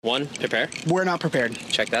1, prepare. We're not prepared.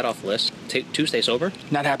 Check that off the list. 2, stay sober.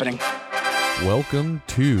 Not happening. Welcome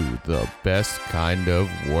to the best kind of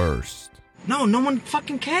worst. No one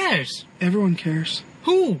fucking cares. Everyone cares.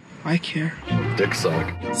 Who? I care. Dick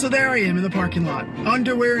suck. So there I am in the parking lot.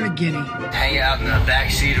 Underwear and a guinea. Hang out in the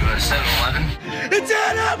backseat of a 7-Eleven. It's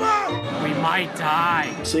animal! We might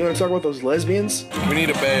die. So you want to talk about those lesbians? We need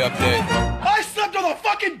a Bay update. I slept on the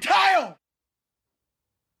fucking tile!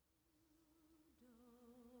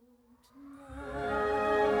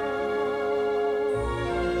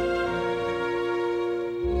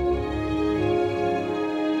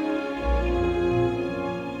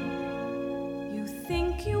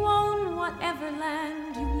 Whatever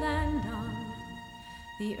land you land on,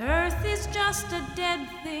 the earth is just a dead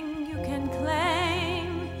thing you can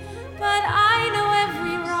claim. But I know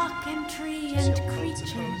every rock and tree and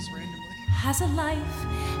creature has a life,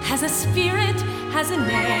 has a spirit, has a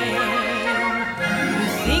name. You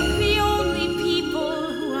think the only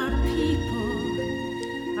people who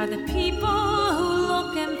are the people who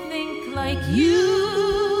look and think like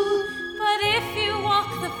you. But if you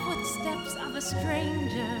walk the footsteps of a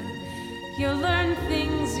stranger, you'll learn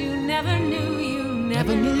things you never knew, Have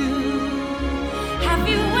you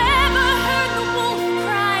ever heard the wolf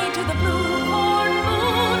cry to the blue corn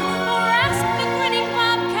moon, or asked the grinning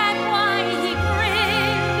bobcat why he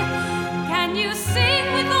grinned? Can you sing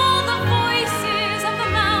with all the voices of the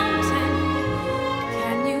mountain?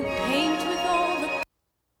 Can you paint with all the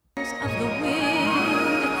colors of the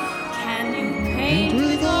wind? Can you paint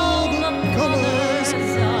with all the colors of the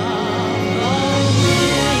wind?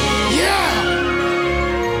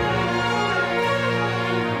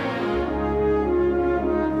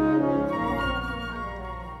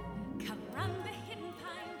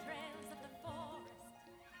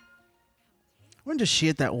 When does she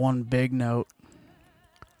hit that one big note?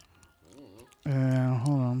 Hold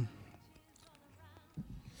on.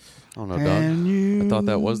 Oh no, Doug. I thought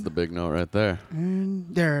that was the big note right there.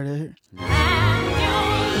 And there it is.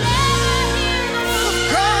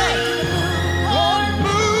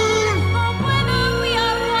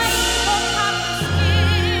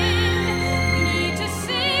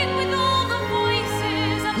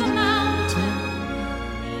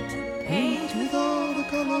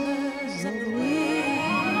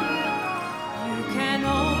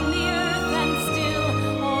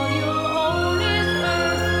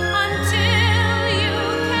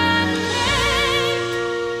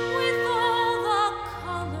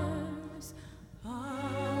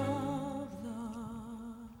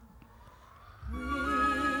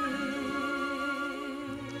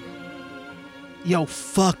 Yo,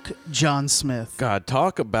 fuck John Smith. God,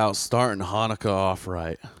 talk about starting Hanukkah off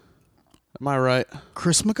right. Am I right?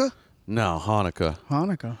 Christmaka? No, Hanukkah.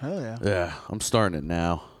 Hanukkah, hell yeah. Yeah, I'm starting it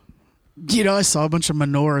now. You know, I saw a bunch of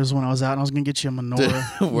menorahs when I was out, and I was going to get you a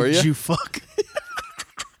menorah. Were you? You fuck.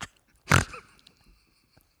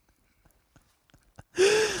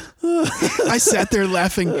 I sat there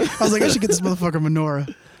laughing. I was like, I should get this motherfucker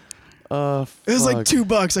menorah. It was like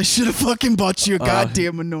 $2. I should have fucking bought you a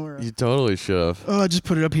goddamn menorah. You totally should have. Oh, just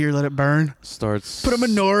put it up here, let it burn. Starts. Put a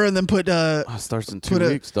menorah and then put starts in 2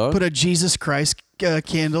 weeks, dog. Put a Jesus Christ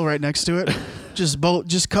candle right next to it.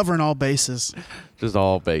 just covering all bases. Just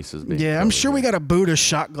all bases. Yeah, I'm sure we got a Buddha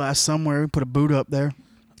shot glass somewhere. We put a Buddha up there.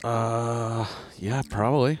 Yeah,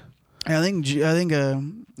 probably. I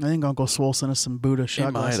think Uncle Swole sent us some Buddha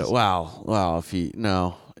shot glasses. Wow.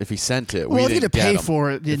 If he sent it, well, we didn't get him.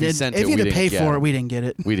 If you had to pay for it, we didn't get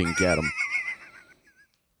it. We didn't get him.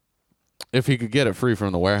 If he could get it free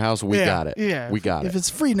from the warehouse, we got it. Yeah, we got it. If it's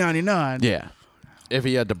free 99. Yeah. If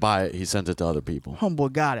he had to buy it, he sent it to other people.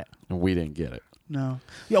 Homeboy got it. And we didn't get it. No.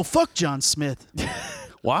 Yo, fuck John Smith.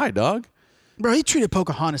 Why, dog? Bro, he treated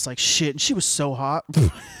Pocahontas like shit, and she was so hot.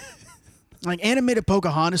 Like, animated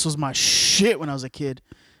Pocahontas was my shit when I was a kid.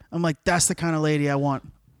 I'm like, that's the kind of lady I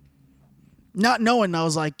want. Not knowing, I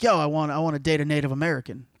was like, yo, I want to date a Native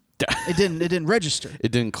American. It didn't register.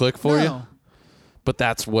 It didn't click for you? But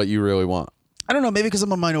that's what you really want. I don't know, maybe because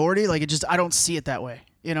I'm a minority, like I don't see it that way,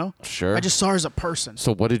 you know? Sure. I just saw her as a person.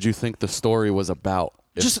 So what did you think the story was about?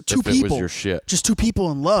 Just two people. It was your shit. Just two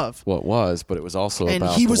people in love. Well, it was, but it was also about the white man.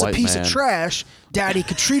 And he was a piece of trash. Daddy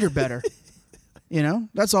could treat her better. You know?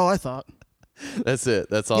 That's all I thought. That's it.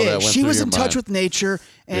 That's all that went through your mind. She was in touch with nature,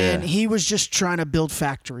 and he was just trying to build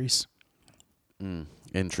factories.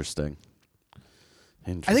 Interesting.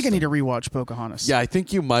 I think I need to rewatch Pocahontas. Yeah, I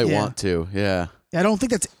think you might want to. Yeah. I don't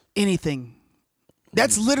think that's anything.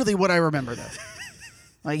 That's literally what I remember, though.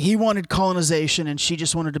 Like, he wanted colonization, and she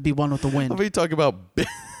just wanted to be one with the wind. How about you talk about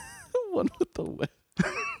one with the wind?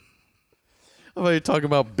 Oh, you're talking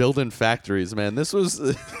about building factories, man. This was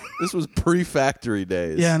pre-factory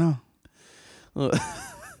days. Yeah, I know.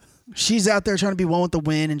 She's out there trying to be one with the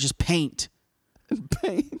wind and just paint.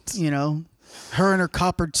 Paint. You know, her and her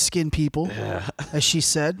coppered skin people, as she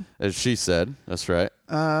said. As she said. That's right.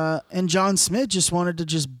 And John Smith just wanted to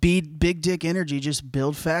just be big dick energy, just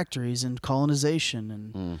build factories and colonization.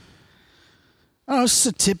 And I don't know, it's just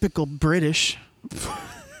a typical British.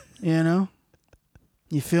 You know?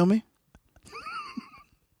 You feel me?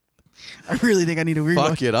 I really think I need to rewatch.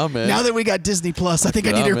 Fuck it, I'm in. Now that we got Disney Plus, I think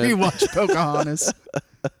I need to rewatch Pocahontas.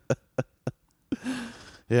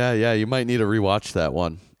 Yeah, you might need to rewatch that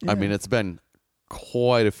one. Yeah. I mean, it's been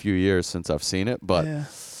quite a few years since I've seen it, but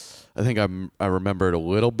I think I remember it a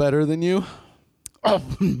little better than you. Oh,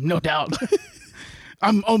 no doubt.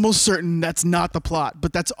 I'm almost certain that's not the plot,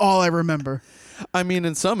 but that's all I remember. I mean,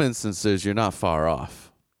 in some instances, you're not far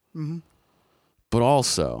off. Mm-hmm. But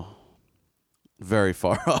also, very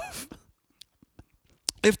far off.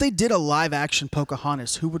 If they did a live-action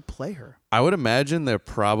Pocahontas, who would play her? I would imagine they're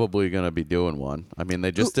probably going to be doing one. I mean,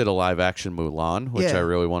 they just did a live-action Mulan, which I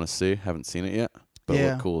really want to see. Haven't seen it yet, but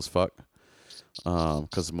it looked cool as fuck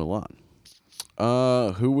because of Mulan.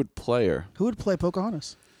 Who would play her? Who would play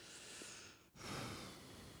Pocahontas?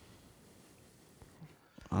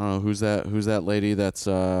 I don't know. Who's that lady that's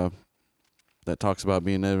that talks about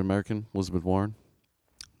being Native American? Elizabeth Warren?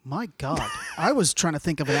 My God. I was trying to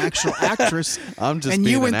think of an actual actress. I'm just and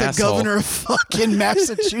being you went an the asshole. governor of fucking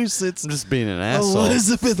Massachusetts. I'm just being an asshole.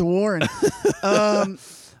 Elizabeth Warren.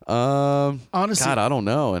 Honestly, God, I don't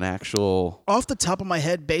know. An actual... Off the top of my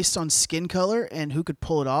head, based on skin color and who could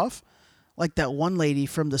pull it off, like that one lady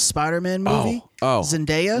from the Spider-Man movie,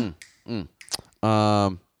 Zendaya.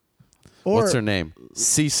 What's her name?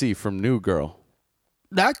 Cece from New Girl.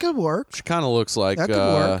 That could work. She kind of looks like... That could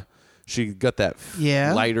work. She got that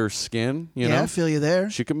lighter skin, you know? I feel you there.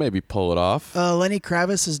 She could maybe pull it off. Lenny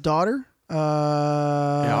Kravitz's daughter. Zoe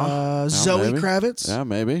maybe. Kravitz. Yeah,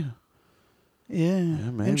 maybe. Yeah,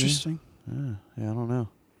 maybe. Interesting. Yeah, I don't know.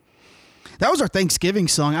 That was our Thanksgiving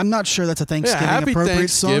song. I'm not sure that's a Thanksgiving happy appropriate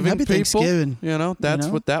Thanksgiving, song. Happy people. Thanksgiving. You know, that's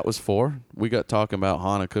what that was for. We got talking about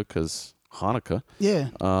Hanukkah because Hanukkah. Yeah.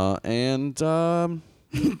 And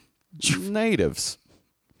natives.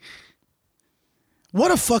 What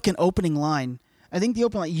a fucking opening line. I think the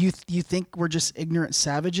opening line, you think we're just ignorant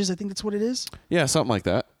savages? I think that's what it is. Yeah, something like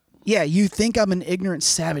that. Yeah, you think I'm an ignorant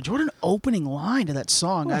savage. What an opening line to that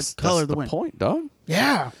song. That's Color of the the Wind. point, dog.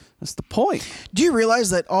 Yeah. That's the point. Do you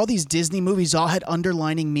realize that all these Disney movies all had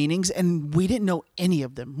underlining meanings and we didn't know any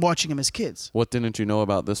of them watching them as kids? What didn't you know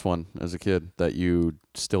about this one as a kid that you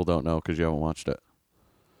still don't know because you haven't watched it?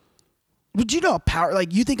 Would you know power?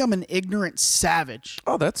 Like, you think I'm an ignorant savage?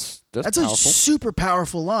 Oh, that's a powerful. super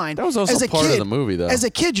powerful line. That was also as a part kid, of the movie, though. As a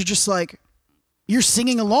kid, you're just like, you're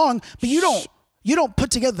singing along, but you don't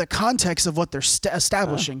put together the context of what they're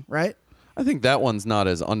establishing, right? I think that one's not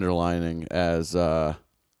as underlining as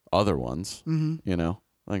other ones. Mm-hmm. You know,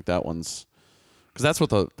 I think that one's because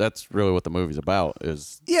that's really what the movie's about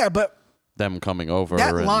is. Yeah, but them coming over.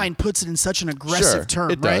 That line puts it in such an aggressive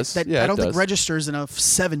term, it right? does. That Yeah, I don't it think does. registers in a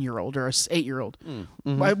 7-year-old or a 8-year-old.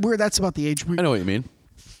 Where that's about the age. I know what you mean.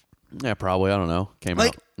 Yeah, probably. I don't know. Came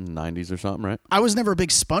Like- out in the 90s or something, right? I was never a big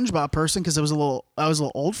SpongeBob person because I was a little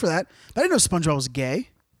old for that. But I didn't know SpongeBob was gay.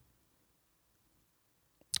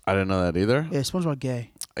 I didn't know that either. Yeah, SpongeBob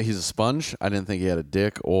gay. He's a sponge. I didn't think he had a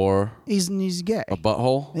dick or He's gay. a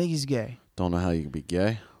butthole. I think he's gay. Don't know how you can be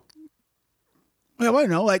gay. Yeah, well, I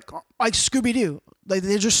don't know. Like Scooby Doo. Like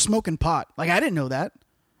they're just smoking pot. Like I didn't know that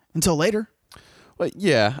until later. Well,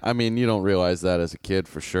 yeah. I mean, you don't realize that as a kid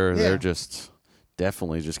for sure. Yeah. They're just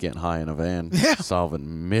definitely just getting high in a van,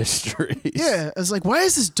 solving mysteries. Yeah, I was like, why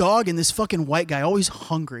is this dog and this fucking white guy always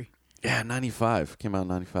hungry? Yeah, 95. Came out in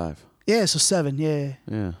 95. Yeah, so 7. Yeah.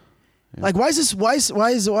 Yeah. Like, why is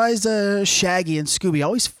Shaggy and Scooby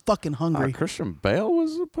always fucking hungry? Christian Bale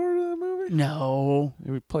was a part of that movie? No.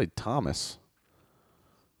 He played Thomas.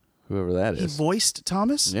 Whoever that He is. voiced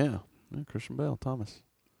Thomas? Yeah. Christian Bale, Thomas.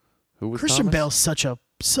 Who was Christian Thomas? Bale's such a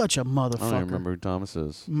motherfucker. I don't even remember who Thomas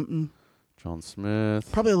is. Mm-mm. John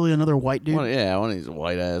Smith. Probably another white dude. One of these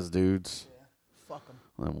white-ass dudes. Yeah. Fuck him.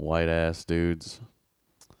 One of them white-ass dudes.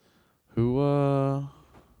 Who,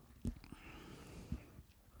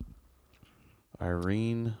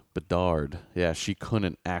 Irene Bedard. Yeah, she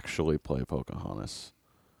couldn't actually play Pocahontas.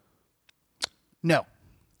 No.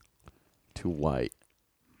 Too white.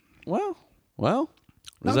 Well,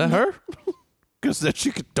 is that her? Because then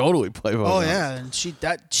she could totally play Pocahontas. Oh yeah, and she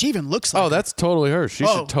even looks like. Oh, that's totally her. She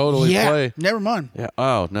should totally play. Never mind. Yeah.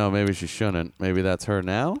 Oh no, maybe she shouldn't. Maybe that's her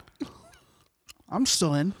now. I'm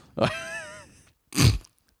still in.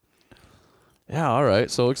 Yeah, all right.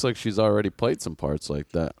 So it looks like she's already played some parts like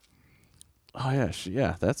that. Oh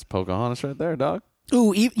yeah, that's Pocahontas right there, dog.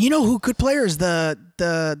 Ooh, you know who could play her is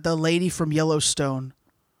the lady from Yellowstone.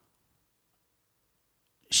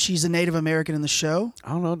 She's a Native American in the show.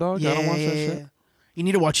 I don't know, dog. I don't watch that shit. You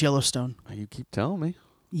need to watch Yellowstone. You keep telling me.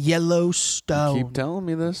 Yellowstone. You keep telling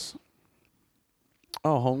me this.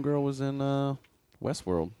 Oh, homegirl was in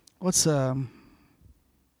Westworld. What's the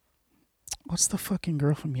fucking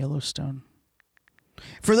girl from Yellowstone?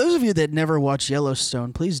 For those of you that never watched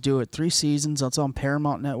Yellowstone, please do it. 3 seasons. It's on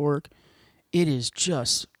Paramount Network. It is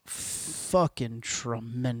just fucking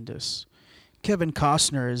tremendous. Kevin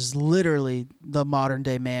Costner is literally the modern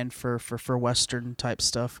day man for Western type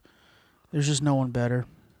stuff. There's just no one better.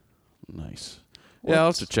 Nice. Yeah, I'll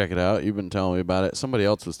have to check it out. You've been telling me about it. Somebody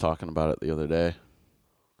else was talking about it the other day.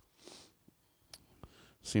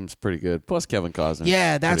 Seems pretty good. Plus Kevin Costner.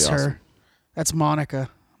 Yeah, that's her. Awesome. That's Monica.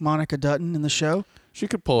 Monica Dutton in the show. She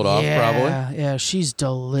could pull it off, probably. Yeah, she's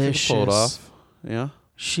delicious. She could pull it off. Yeah.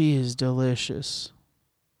 She is delicious.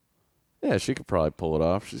 Yeah, she could probably pull it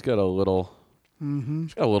off. She's got a little.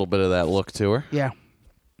 She's got a little bit of that look to her. Yeah.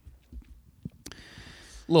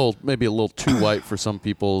 Maybe a little too white for some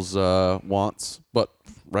people's wants, but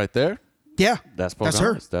right there. Yeah. That's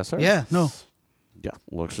her. That's her. Yeah. No. Yeah,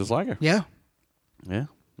 looks just like her. Yeah. Yeah,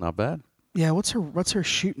 not bad. Yeah. What's her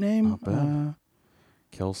shoot name? Not bad.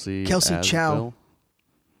 Kelsey Chow.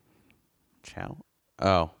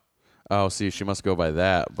 Chow? Oh, see, she must go by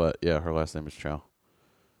that, but yeah, her last name is Chow.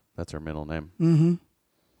 That's her middle name. Mm-hmm.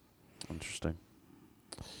 Interesting.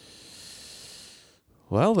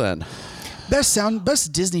 Well then.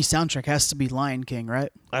 Best Disney soundtrack has to be Lion King,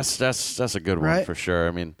 right? That's a good one Right? for sure.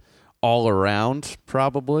 I mean, all around,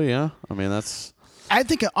 probably, yeah. I mean, that's... I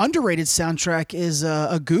think an underrated soundtrack is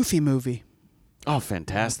a Goofy movie. Oh,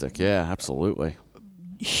 fantastic. Yeah, absolutely.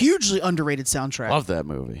 Hugely underrated soundtrack. Love that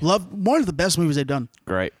movie. One of the best movies they've done.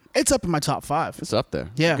 Great. It's up in my top 5. It's up there.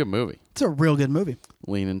 Yeah. It's a good movie. It's a real good movie.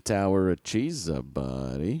 Leaning Tower of Cheese,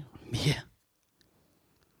 buddy. Yeah.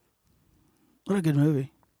 What a good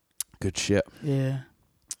movie. Good shit. Yeah.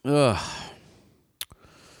 Ugh.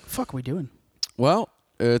 Fuck are we doing? Well,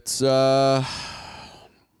 it's Oh,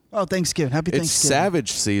 Thanksgiving. Happy Thanksgiving. it's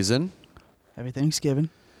Savage season. Happy Thanksgiving.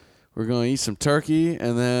 We're going to eat some turkey,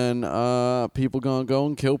 and then people going to go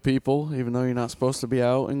and kill people, even though you're not supposed to be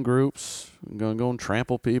out in groups. We're going to go and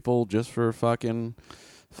trample people just for fucking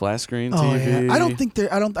flat screen TV. Yeah. I don't think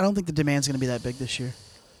the demand's going to be that big this year.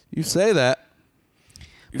 You say that.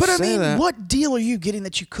 But I mean, what deal are you getting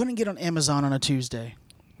that you couldn't get on Amazon on a Tuesday?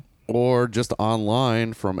 Or just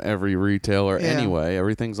online from every retailer Yeah. anyway.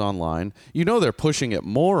 Everything's online. You know they're pushing it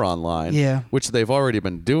more online, Yeah. which they've already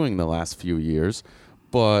been doing the last few years.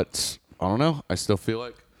 But I don't know. I still feel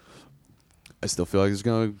like there's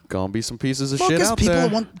gonna be some pieces of shit out there.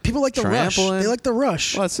 People like the rush. They like the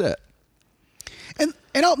rush. Well, that's it. And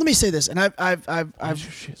let me say this. And I've Your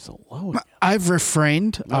shit's so low. Again? I've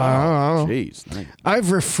refrained. Jeez. Nice.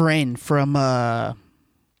 I've refrained from. I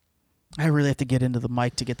really have to get into the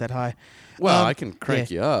mic to get that high. Well, I can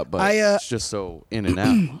crank you up, but it's just so in and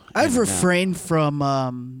out. I've refrained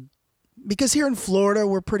from because here in Florida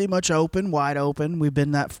we're pretty much wide open. We've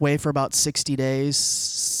been that way for about 60 days,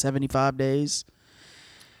 75 days.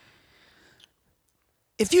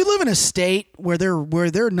 If you live in a state where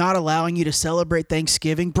they're not allowing you to celebrate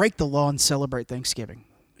Thanksgiving, break the law and celebrate Thanksgiving.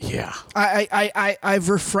 Yeah. I've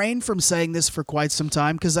refrained from saying this for quite some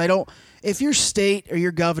time because I don't. If your state or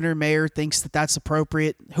your governor, mayor thinks that that's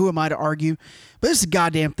appropriate, who am I to argue? But this is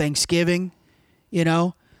goddamn Thanksgiving, you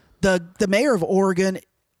know. The mayor of Oregon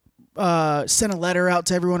sent a letter out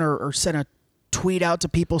to everyone or sent a tweet out to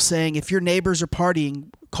people saying if your neighbors are partying,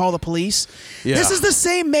 call the police. Yeah. This is the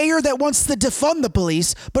same mayor that wants to defund the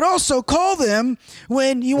police, but also call them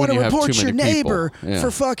when you want to report your neighbor for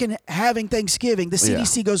fucking having Thanksgiving. The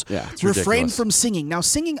CDC goes, refrain from singing. Now,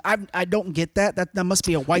 singing, I don't get that. That must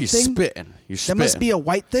be a white thing. You're spitting. That must be a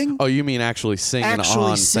white thing. Oh, you mean actually singing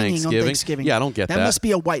on Thanksgiving? Yeah, I don't get that. That must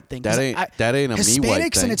be a white thing. That ain't a me white thing.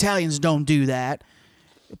 Hispanics and Italians don't do that.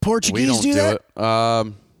 Portuguese we don't do that?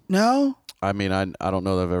 It. No? I mean, I don't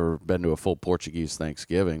know that I've ever been to a full Portuguese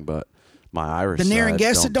Thanksgiving, but my Irish the side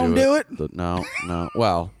Narragansett don't do it? No.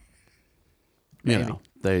 Well, you know,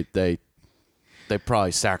 they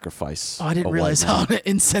probably sacrifice. Oh, I didn't realize how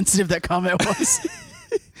insensitive that comment was.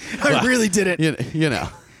 I really didn't. You know.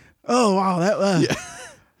 Oh, wow. That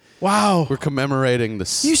wow. We're commemorating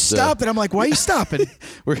the. You stopped it. I'm like, why are you stopping?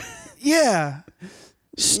 Yeah.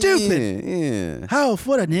 Stupid. Yeah. How?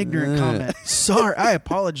 What an ignorant comment. Sorry. I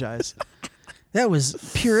apologize. That was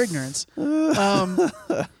pure ignorance.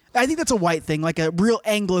 I think that's a white thing, like a real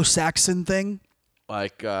Anglo-Saxon thing.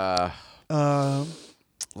 Like, I don't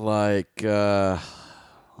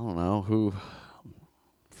know who.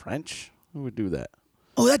 French? Who would do that?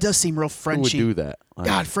 Oh, that does seem real Frenchy. Who would do that?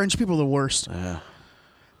 God, French people are the worst. Yeah.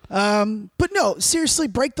 But no, seriously,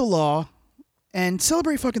 break the law and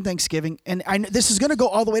celebrate fucking Thanksgiving. And this is going to go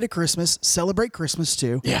all the way to Christmas. Celebrate Christmas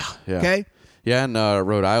too. Yeah. Okay? Yeah, in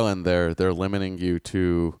Rhode Island, they're limiting you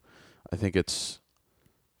to, I think it's,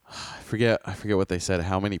 I forget what they said,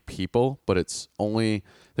 how many people, but it's only,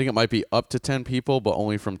 I think it might be up to 10 people, but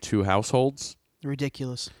only from 2 households.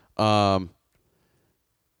 Ridiculous. But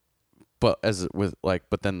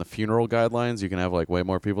then the funeral guidelines, you can have like way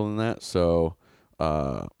more people than that. So,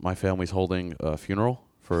 my family's holding a funeral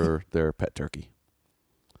for their pet turkey.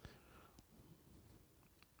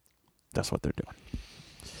 That's what they're doing.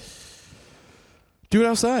 Do it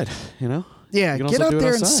outside, you know? Yeah, you get out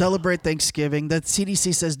there and celebrate Thanksgiving. The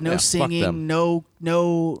CDC says no singing, no.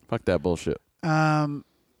 Fuck that bullshit.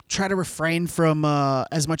 Try to refrain from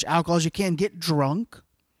as much alcohol as you can. Get drunk.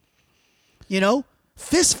 You know?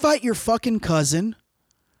 Fist fight your fucking cousin.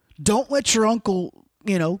 Don't let your uncle,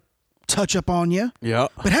 touch up on you. Yeah.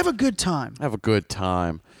 But have a good time. Have a good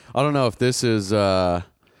time. I don't know if this is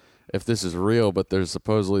real, but there's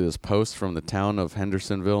supposedly this post from the town of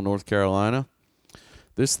Hendersonville, North Carolina.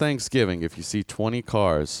 This Thanksgiving, if you see 20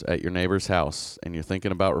 cars at your neighbor's house and you're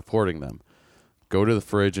thinking about reporting them, go to the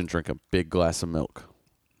fridge and drink a big glass of milk.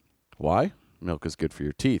 Why? Milk is good for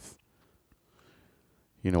your teeth.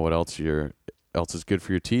 You know what else is good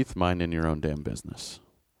for your teeth? Minding your own damn business.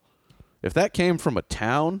 If that came from a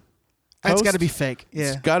town, that's got to be fake.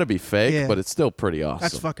 Yeah, it's got to be fake, but it's still pretty awesome.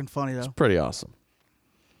 That's fucking funny though. It's pretty awesome.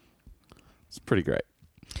 It's pretty great.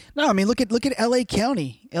 No, I mean look at L.A.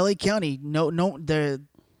 County. L.A. County. No,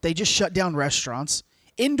 they just shut down restaurants,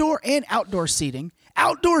 indoor and outdoor seating.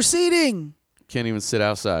 Outdoor seating. Can't even sit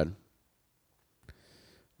outside.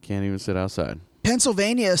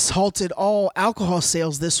 Pennsylvania has halted all alcohol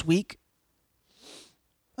sales this week.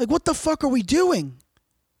 Like, what the fuck are we doing?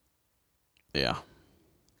 Yeah.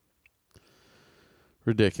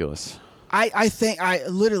 Ridiculous. I think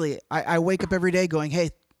I wake up every day going, hey,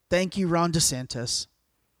 thank you, Ron DeSantis.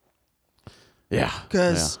 Yeah.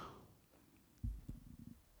 Because,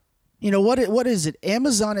 what is it?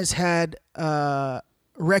 Amazon has had a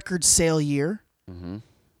record sale year. Mm-hmm.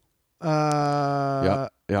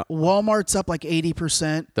 Yeah. Walmart's up like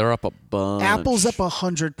 80%. They're up a bunch. Apple's up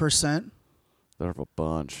 100%. They're up a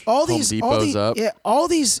bunch. Home Depot's up. Yeah, all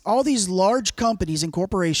these large companies and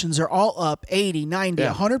corporations are all up 80, 90,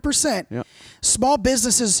 100%. Yeah. Small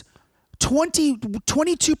businesses,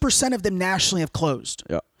 22% of them nationally have closed.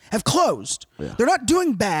 Yeah. Have closed. Yeah. They're not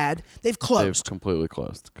doing bad. They've closed. They've completely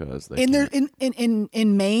closed because they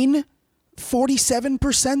in Maine,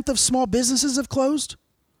 47% of small businesses have closed.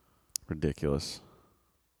 Ridiculous.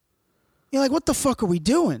 You're like, what the fuck are we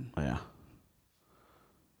doing? Yeah.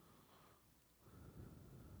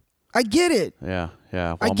 I get it. Yeah.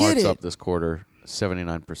 I get Walmart's it. up this quarter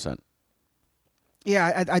 79%.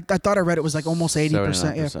 Yeah, I thought I read it was like almost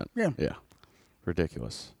 80%. 79%. Yeah.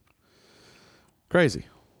 Ridiculous. Crazy.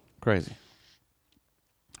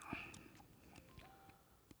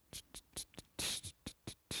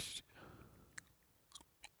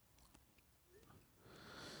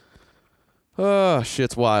 Oh,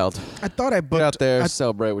 shit's wild. I thought I booked. Get out there,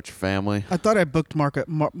 celebrate with your family. I thought I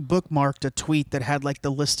bookmarked a tweet that had like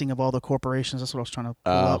the listing of all the corporations. That's what I was trying to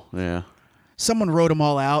pull up. Oh, yeah. Someone wrote them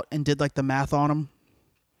all out and did like the math on them,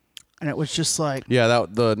 and it was just like. Yeah,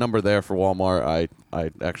 the number there for Walmart,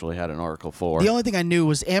 I actually had an article for. The only thing I knew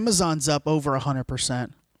was Amazon's up over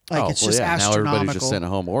 100%. Like it's just astronomical. Now everybody's just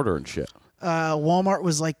sending home order and shit. Walmart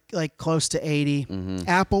was like close to 80. Mm-hmm.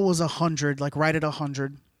 Apple was 100, like right at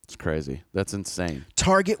 100. It's crazy. That's insane.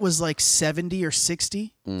 Target was like 70 or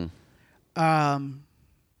 60.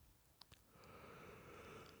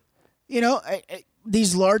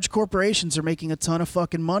 These large corporations are making a ton of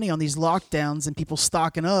fucking money on these lockdowns and people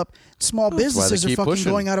stocking up. Small businesses are fucking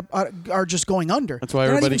pushing. Are just going under. That's why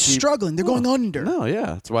they're everybody not even struggling. They're going under. No, yeah.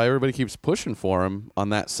 That's why everybody keeps pushing for them on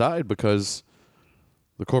that side because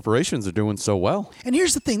the corporations are doing so well. And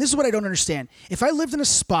here's the thing. This is what I don't understand. If I lived in a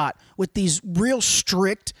spot with these real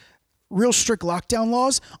strict lockdown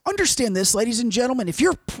laws, understand this, ladies and gentlemen. If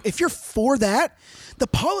you're for that, the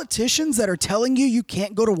politicians that are telling you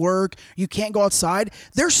can't go to work, you can't go outside,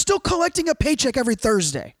 they're still collecting a paycheck every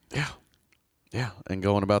Thursday. Yeah, and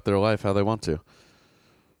going about their life how they want to.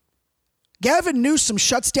 Gavin Newsom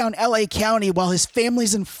shuts down L.A. County while his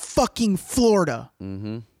family's in fucking Florida.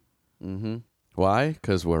 Why?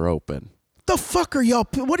 Because we're open. The fuck are y'all?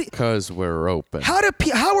 Because we're open. How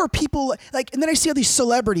are people like? And then I see all these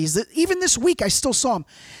celebrities that even this week I still saw them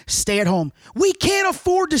stay at home. We can't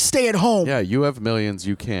afford to stay at home. Yeah, you have millions.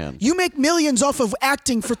 You can. You make millions off of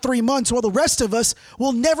acting for 3 months, while the rest of us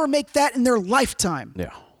will never make that in their lifetime.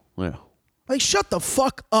 Yeah. Yeah. Like, shut the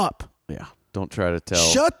fuck up. Yeah. Don't try to tell.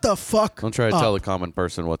 Shut the fuck up. Don't try to tell the common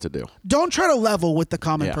person what to do. Don't try to level with the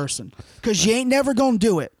common person, because you ain't never gonna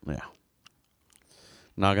do it. Yeah.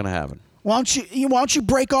 Not gonna happen. Why don't you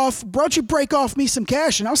break off me some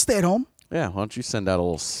cash and I'll stay at home? Yeah. Why don't you send out a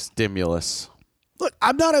little stimulus? Look,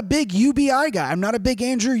 I'm not a big UBI guy. I'm not a big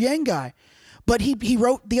Andrew Yang guy. But he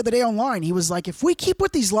wrote the other day online, he was like, if we keep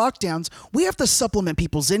with these lockdowns, we have to supplement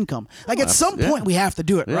people's income. Like, at some point, we have to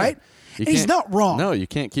do it, right? And he's not wrong. No, you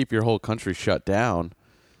can't keep your whole country shut down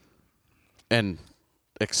and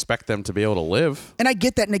expect them to be able to live. And I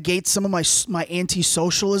get that negates some of my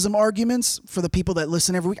anti-socialism arguments for the people that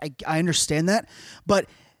listen every week. I understand that. But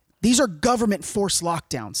these are government-forced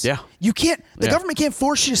lockdowns. Yeah. You can't. The government can't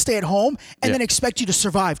force you to stay at home and then expect you to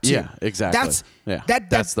survive, too. Yeah, exactly.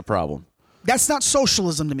 That's the problem. That's not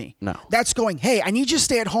socialism to me. No. That's going, hey, I need you to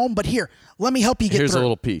stay at home, but here, let me help you get Here's through. a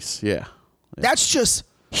little piece. Yeah. That's just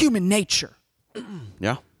human nature.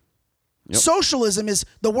 Yeah. Yep. Socialism is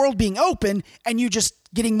the world being open and you just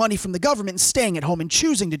getting money from the government and staying at home and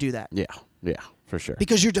choosing to do that. Yeah. Yeah, for sure.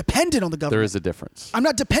 Because you're dependent on the government. There is a difference. I'm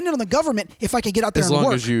not dependent on the government if I can get out there and work. As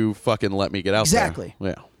long as you fucking let me get out there. Exactly.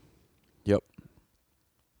 Yeah. Yep.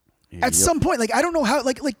 At some point, like, I don't know how,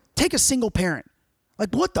 like take a single parent.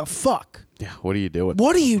 Like, what the fuck? Yeah, what are you doing?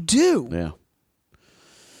 What do you do? Yeah.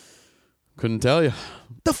 Couldn't tell you.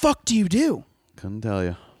 The fuck do you do? Couldn't tell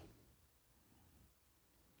you.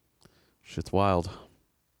 Shit's wild.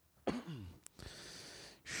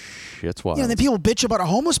 Shit's wild. Yeah, and then people bitch about a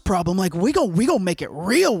homeless problem. Like, we gonna make it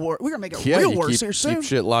real worse. We're gonna make it real worse here soon. Keep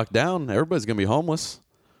shit locked down. Everybody's gonna be homeless.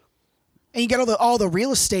 And you got all the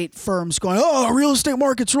real estate firms going, oh, real estate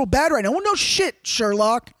market's real bad right now. Well, no shit,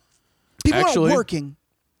 Sherlock. People aren't working.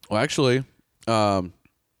 Well, actually,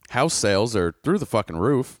 house sales are through the fucking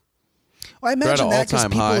roof. Well, I imagine that because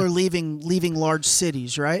people are leaving large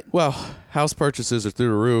cities, right? Well, house purchases are through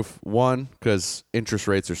the roof. One, because interest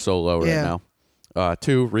rates are so low right now.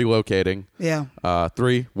 Two, relocating. Yeah.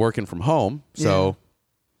 3, working from home. So,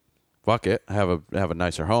 fuck it. Have a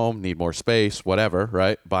nicer home. Need more space. Whatever.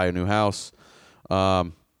 Right. Buy a new house.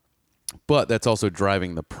 But that's also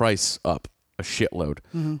driving the price up a shitload.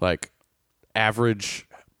 Mm-hmm. Like, average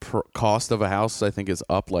cost of a house, I think, is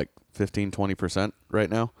up like 15-20% right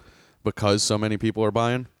now because so many people are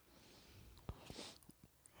buying.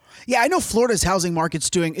 Yeah, I know Florida's housing market's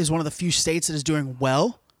is one of the few states that is doing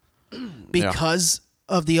well because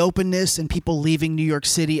of the openness and people leaving New York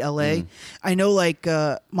City, LA. I know like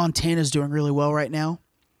Montana's doing really well right now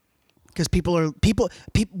because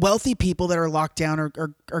wealthy people that are locked down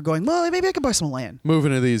are going, well, maybe I could buy some land.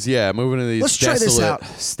 Moving to these Let's try this out.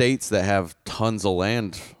 States that have tons of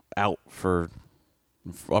land out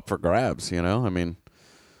up for grabs, you know? I mean,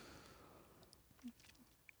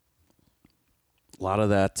 a lot of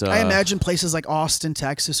that. I imagine places like Austin,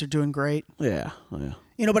 Texas are doing great. Yeah.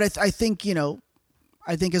 You know, but I think, you know,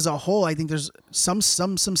 I think as a whole, I think there's some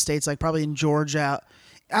states like probably in Georgia,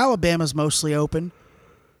 Alabama's mostly open,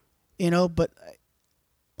 you know, but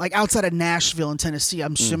like outside of Nashville and Tennessee,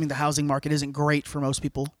 I'm assuming the housing market isn't great for most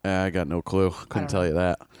people. I got no clue. Couldn't tell you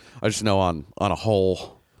that. I just know on a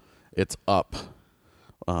whole, it's up,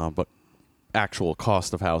 but actual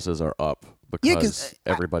cost of houses are up because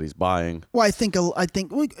everybody's buying. Well, I think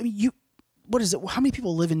what is it? How many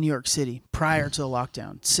people live in New York City prior to the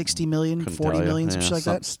lockdown? 60 million, 40 million, something like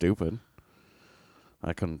that? Stupid.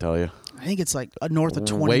 I couldn't tell you. I think it's like north of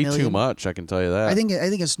 20 million. Way too much, I can tell you that. I think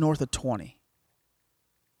it's north of 20.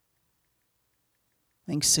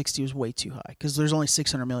 I think 60 was way too high because there's only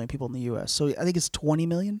 600 million people in the U.S. So I think it's 20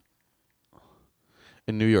 million.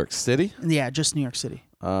 In New York City? Yeah, just New York City.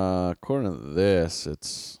 According to this,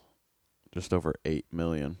 it's just over 8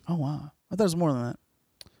 million. Oh, wow. I thought it was more than that.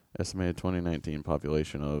 Estimated 2019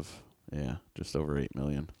 population of, just over 8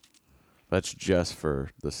 million. That's just for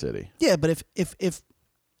the city. Yeah, but if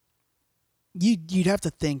you'd have to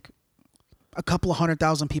think a couple of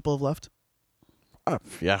 100,000 people have left.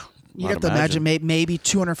 Yeah. You have to imagine maybe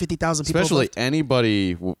 250,000 people. Especially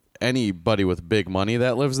anybody with big money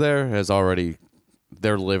that lives there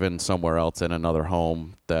they're living somewhere else in another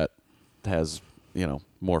home that has,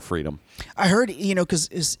 more freedom. I heard,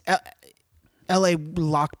 because LA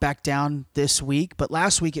locked back down this week, but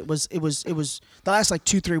last week it was the last like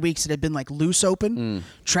 2-3 weeks it had been like loose open.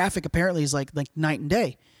 Traffic apparently is like night and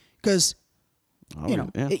day because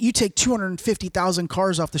you take 250,000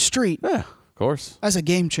 cars off the street. Yeah. course. That's a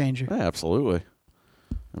game changer. Yeah, absolutely.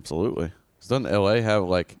 Absolutely. Doesn't L.A. have,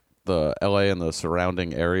 like, the L.A. and the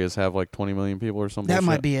surrounding areas have, like, 20 million people or something? That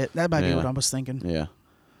might be it. That might be what I was thinking. Yeah.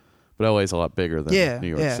 But L.A.'s a lot bigger than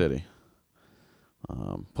New York City.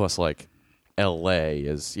 Plus, like, L.A.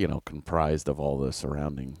 is, comprised of all the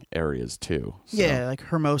surrounding areas, too. So. Yeah, like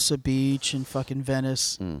Hermosa Beach and fucking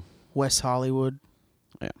Venice, West Hollywood,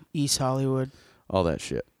 East Hollywood. All that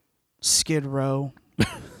shit. Skid Row.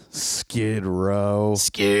 Skid Row.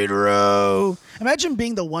 Skid Row. Imagine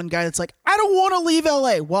being the one guy that's like, I don't want to leave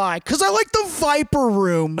L.A. Why? Because I like the Viper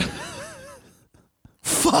Room.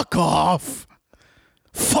 Fuck off.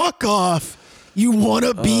 Fuck off. You want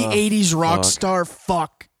to be 80s rock star?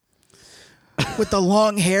 Fuck. With the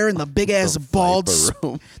long hair and the big ass bald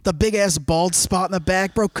the big ass bald spot in the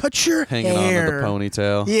back, bro. Cut your Hanging hair. on with the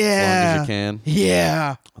ponytail. Yeah. As long as you can.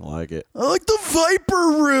 Yeah. I like it. I like the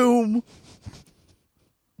Viper Room.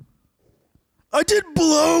 I did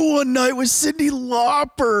Blow one night with Cyndi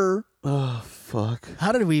Lauper. Oh, fuck.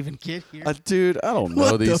 How did we even get here? Dude, I don't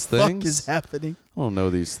know these things. What the fuck is happening? I don't know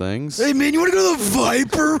these things. Hey, man, you want to go to the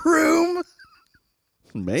Viper Room?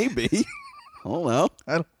 Maybe. I don't know.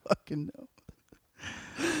 I don't fucking know.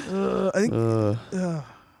 I think...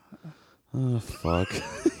 oh, fuck.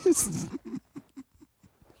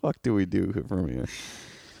 Fuck do we do from here?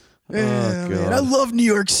 Yeah, man. I love New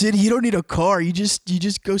York City. You don't need a car. You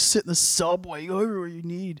just go sit in the subway. You go everywhere you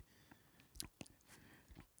need.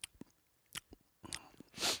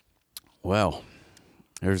 Well,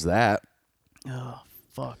 there's that. Oh,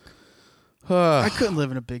 fuck. I couldn't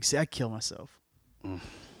live in a big city. I'd kill myself. I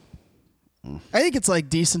think it's like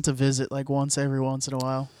decent to visit like every once in a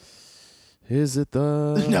while. Is it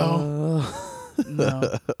though? No.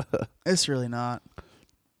 No. It's really not.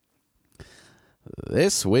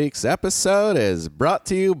 This week's episode is brought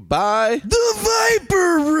to you by The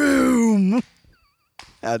Viper Room.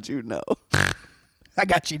 How'd you know? I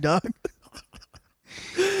got you, dog.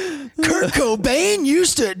 Kurt Cobain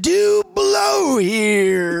used to do Blow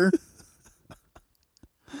here.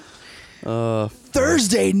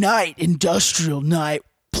 Thursday night, industrial night,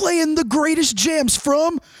 playing the greatest jams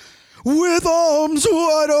from With Arms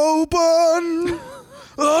Wide Open,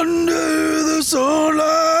 Under the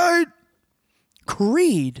Sunlight.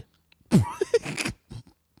 Creed.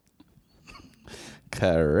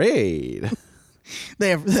 Creed.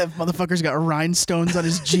 That motherfucker's got rhinestones on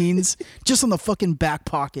his jeans, just on the fucking back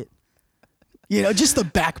pocket. Just the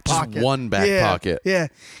back pocket. Just one back pocket. Yeah.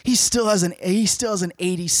 He still has an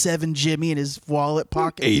 87 Jimmy in his wallet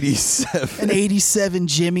pocket. 87. An 87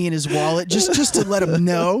 Jimmy in his wallet, just to let him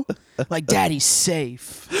know, like, Daddy's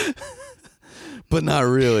safe. But not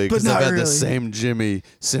really, because I've had really. the same Jimmy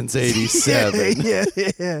since 87.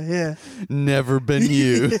 Yeah. Never been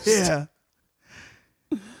used. Yeah.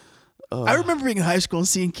 I remember being in high school and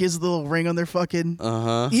seeing kids with a little ring on their fucking...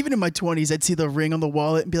 Even in my 20s, I'd see the ring on the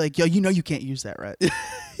wallet and be like, yo, you can't use that, right?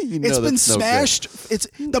 It's been smashed. It's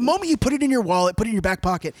the moment you put it in your wallet, put it in your back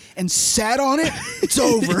pocket, and sat on it, it's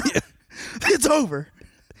over. It's over.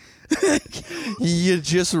 You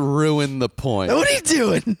just ruined the point. What are you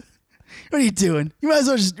doing? What are you doing? You might as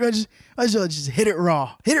well just hit it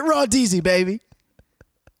raw. Hit it raw, Deezy, baby.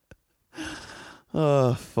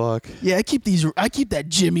 Oh, fuck. Yeah, I keep that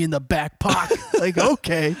Jimmy in the back pocket. Like,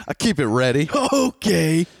 okay. I keep it ready.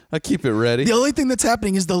 Okay. I keep it ready. The only thing that's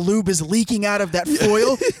happening is the lube is leaking out of that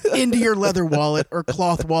foil into your leather wallet or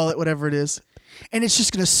cloth wallet, whatever it is. And it's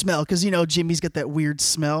just going to smell because, Jimmy's got that weird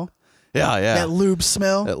smell. Yeah. That lube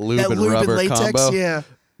smell. That lube and rubber latex. combo. Yeah.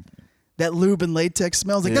 That lube and latex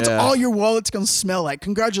smells. Like, that's all your wallet's going to smell like.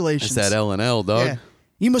 Congratulations. It's that L&L, dog. Yeah.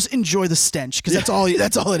 You must enjoy the stench because that's all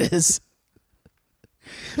it is.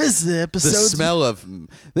 This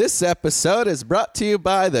episode is brought to you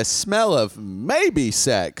by the smell of maybe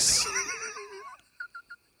sex.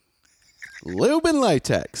 Lube and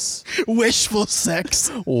latex. Wishful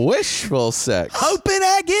sex. Wishful sex. Hoping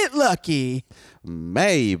I get lucky.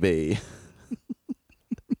 Maybe.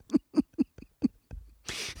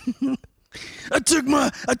 I took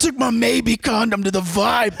my maybe condom to the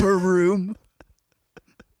Viper Room.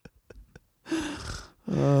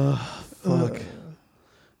 Fuck.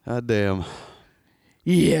 God damn.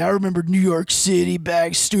 Yeah, I remember New York City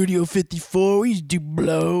back Studio 54. We used to do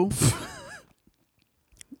Blow.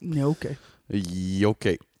 Okay.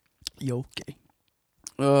 Okay.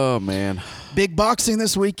 Oh, man. Big boxing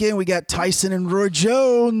this weekend. We got Tyson and Roy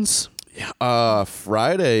Jones.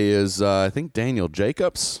 Friday is, I think, Daniel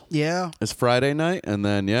Jacobs. Yeah. It's Friday night. And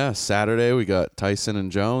then, Saturday we got Tyson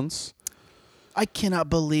and Jones. I cannot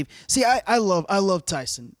believe. See, I love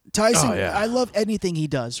Tyson. Tyson, Oh, yeah. I love anything he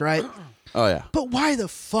does, right? Oh yeah. But why the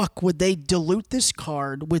fuck would they dilute this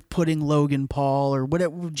card with putting Logan Paul or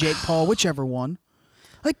whatever, Jake Paul, whichever one?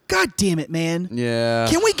 Like, God damn it, man. Yeah.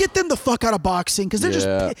 Can we get them the fuck out of boxing? Because they're just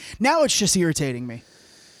now it's just irritating me.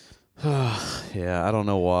 Yeah, I don't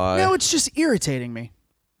know why. Now it's just irritating me.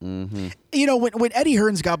 Mm-hmm. You know, when Eddie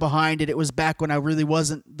Hearns got behind it, it was back when I really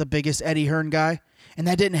wasn't the biggest Eddie Hearn guy, and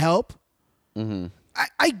that didn't help. Mm-hmm.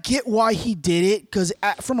 I get why he did it, because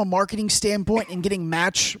from a marketing standpoint and getting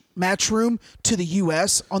match room to the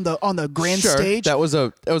U.S. on the grand stage, that was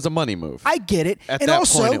a money move. I get it. At and that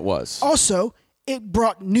also, point, it was. Also, it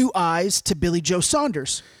brought new eyes to Billy Joe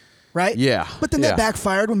Saunders, right? Yeah. But then that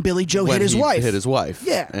backfired when Billy Joe hit his wife. Hit his wife.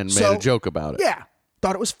 Yeah. And made a joke about it. Yeah.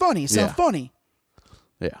 Thought it was funny. It sounded funny.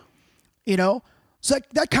 Yeah. You know? So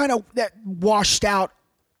that kind of washed out,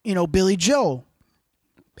 you know, Billy Joe.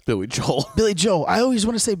 Billy Joel. Billy Joel. I always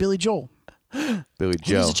want to say Billy Joel. Billy He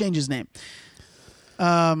Joe. needs to change his name.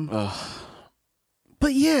 But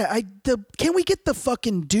yeah, can we get the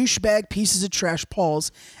fucking douchebag pieces of trash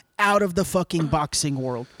Pauls out of the fucking boxing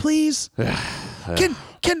world, please? Can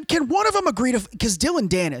one of them agree to? Because Dylan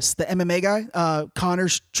Dennis, the MMA guy,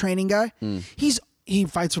 Connor's training guy, he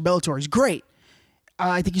fights for Bellator. He's great.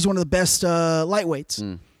 I think he's one of the best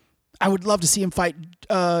lightweights. I would love to see him fight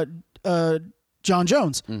John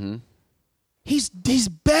Jones. Mm-hmm. He's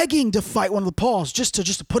begging to fight one of the Pauls just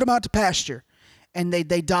to put him out to pasture, and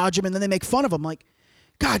they dodge him and then they make fun of him. Like,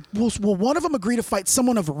 God, will one of them agree to fight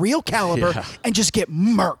someone of real caliber and just get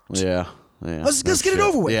murked? Yeah. Let's get it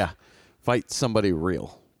over with. Yeah. Fight somebody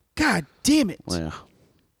real. God damn it. Yeah.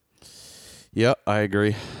 Yep, I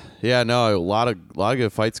agree. Yeah, no, a lot of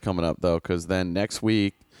good fights coming up though, because then next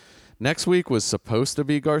week was supposed to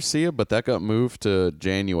be Garcia, but that got moved to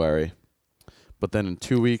January. But then in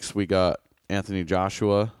 2 weeks we got Anthony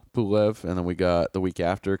Joshua Pulev, and then we got the week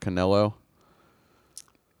after Canelo.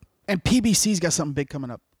 And PBC's got something big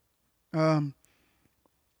coming up.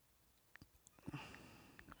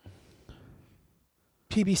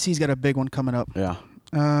 PBC's got a big one coming up. Yeah.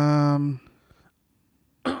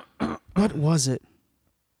 What was it?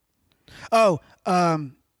 Oh,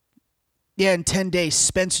 yeah, in 10 days,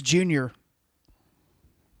 Spence Jr.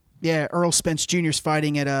 Yeah, Earl Spence Jr. is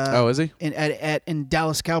fighting at Oh, is he? in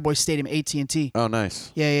Dallas Cowboys Stadium, AT&T. Oh,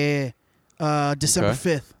 nice. Yeah. December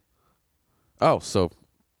 5th. Oh, so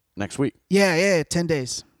next week. Yeah, 10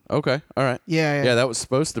 days. Okay, all right. Yeah. Yeah, that was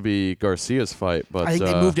supposed to be Garcia's fight, but I think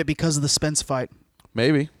they moved it because of the Spence fight.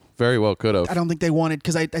 Maybe. Very well could have. I don't think they wanted,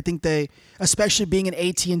 because I think they, especially being in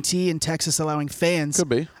AT&T in Texas allowing fans. Could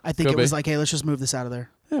be. I think it was like, hey, let's just move this out of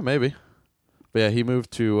there. Yeah, maybe. But yeah, he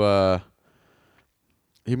moved to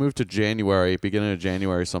January, beginning of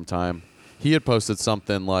January sometime. He had posted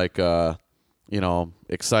something like,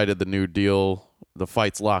 excited the new deal, the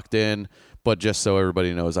fight's locked in, but just so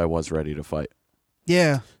everybody knows, I was ready to fight.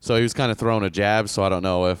 Yeah. So he was kind of throwing a jab, so I don't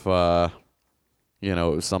know if, it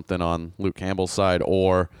was something on Luke Campbell's side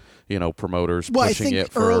or, promoters pushing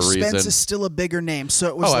it for Earl a reason. Spence is still a bigger name, so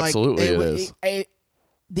it was absolutely it is.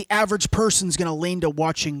 The average person's going to lean to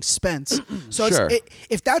watching Spence. So Sure.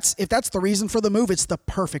 if that's the reason for the move, it's the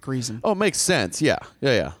perfect reason. Oh, it makes sense. Yeah.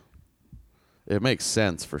 It makes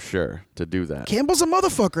sense for sure to do that. Campbell's a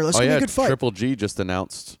motherfucker. Let's get a good fight. Triple G just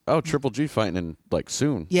announced. Oh, Triple G fighting in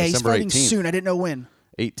soon. Yeah, December he's fighting 18th. soon. I didn't know when.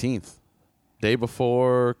 18th, day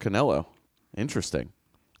before Canelo. Interesting.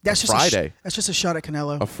 That's just Friday. That's just a shot at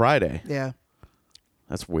Canelo. A Friday. Yeah.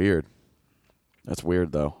 That's weird. That's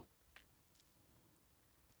weird though.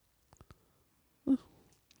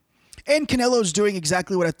 And Canelo's doing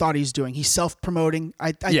exactly what I thought he's doing. He's self-promoting.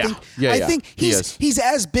 I think he's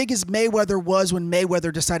as big as Mayweather was when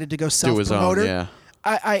Mayweather decided to go self-promoter. Yeah.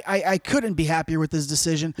 I couldn't be happier with his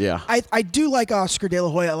decision. Yeah. I do like Oscar De La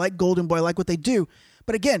Hoya. I like Golden Boy. I like what they do.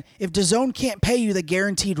 But again, if DAZN can't pay you the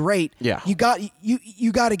guaranteed rate, you got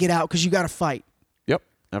to get out because you got to fight. Yep.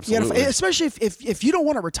 Absolutely. Especially if you don't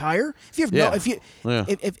want to retire,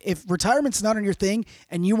 if retirement's not on your thing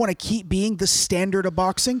and you want to keep being the standard of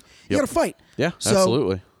boxing, you got to fight. Yeah, so,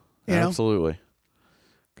 absolutely. Absolutely.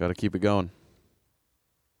 Got to keep it going.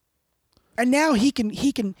 And now he can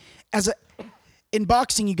in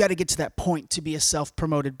boxing you got to get to that point to be a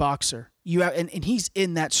self-promoted boxer. And he's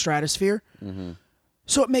in that stratosphere. Mm-hmm.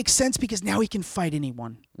 So it makes sense because now he can fight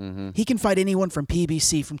anyone. Mm-hmm. He can fight anyone from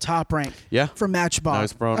PBC, from Top Rank, from Matchbox, now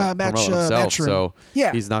he's promoting himself, so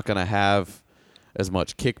he's not going to have as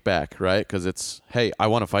much kickback, right? Because it's, hey, I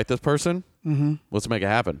want to fight this person. Mm-hmm. Let's make it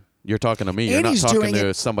happen. You're talking to me. You're And not he's talking doing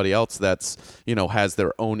to somebody else that's, has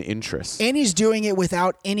their own interests. And he's doing it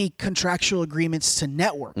without any contractual agreements to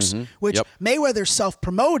networks, which Mayweather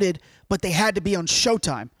self-promoted, but they had to be on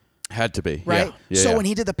Showtime. Had to be. Right? Yeah. So when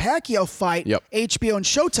he did the Pacquiao fight, HBO and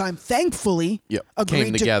Showtime thankfully agreed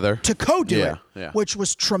came together to co-do it, Yeah. which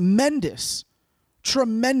was tremendous.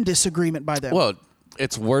 Tremendous agreement by them. Well,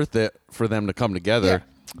 it's worth it for them to come together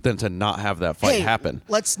than to not have that fight happen.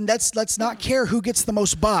 Let's not care who gets the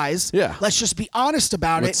most buys. Yeah. Let's just be honest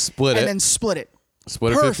about Let's it split and it. then split it.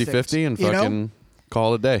 Split it Perfect, 50-50 and you know? fucking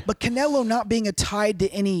call it a day. But Canelo not being tied to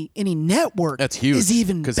any network That's huge. is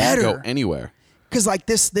even Because better. he can go anywhere. Because like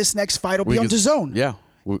this next fight will be on DAZN. Yeah.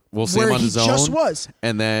 We'll see Where him on he DAZN. just was.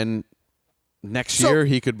 And then next year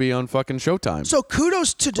he could be on fucking Showtime. So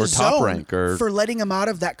kudos to Or Top Rank DAZN for letting him out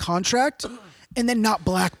of that contract and then not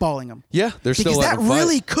blackballing him. Yeah, they're still because that letting him fight.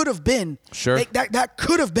 really could have been that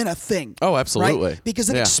could have been a thing. Oh, absolutely. Right? Because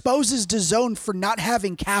it exposes DAZN for not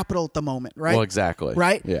having capital at the moment, right? Well, exactly.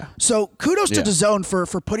 Right? Yeah. So kudos to DAZN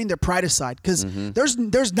for putting their pride aside because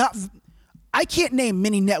there's not I can't name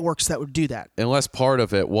many networks that would do that. Unless part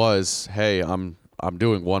of it was, hey, I'm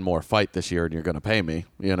doing one more fight this year and you're going to pay me,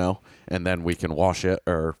 and then we can wash it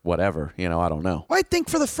or whatever, I don't know. Well, I think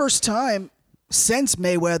for the first time since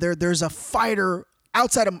Mayweather, there's a fighter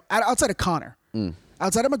outside of Conor,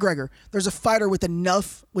 outside of McGregor. There's a fighter with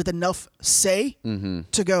enough say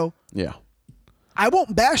to go. Yeah. I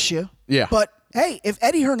won't bash you. Yeah. But hey, if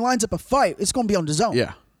Eddie Hearn lines up a fight, it's going to be on DAZN.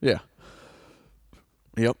 Yeah. Yeah.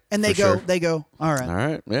 Yep. And they go, all right. All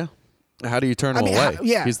right. Yeah. How do you turn him mean, away?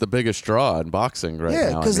 yeah. He's the biggest draw in boxing right Yeah,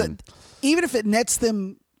 now. because even if it nets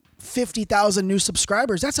them 50,000 new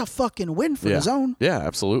subscribers, that's a fucking win for DAZN. Yeah,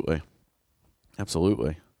 absolutely.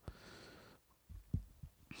 Absolutely.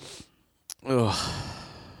 Ugh.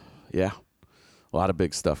 Yeah. A lot of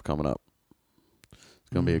big stuff coming up. It's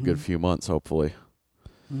going to be a good few months, hopefully.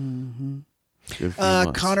 Good few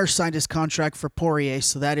months. Conor signed his contract for Poirier,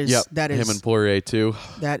 so that is him and Poirier too.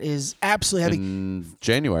 That is absolutely heavy. In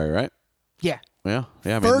January, right? Yeah. Yeah.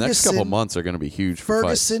 Yeah. I mean, the next couple months are going to be huge for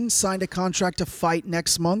Ferguson fights. signed a contract to fight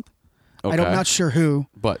next month. Okay. I'm not sure who,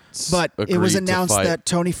 but it was agreed to announced fight. that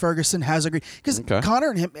Tony Ferguson has agreed because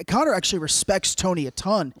Conor actually respects Tony a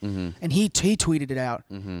ton, and he tweeted it out.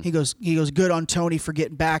 He goes good on Tony for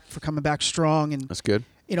coming back strong, and that's good.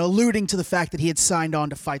 Alluding to the fact that he had signed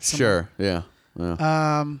on to fight someone. Sure, yeah.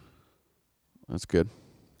 That's good.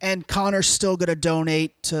 And Conor's still going to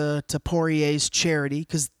donate to Poirier's charity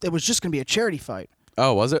because it was just going to be a charity fight.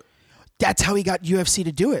 Oh, was it? That's how he got UFC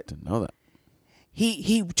to do it. Didn't know that.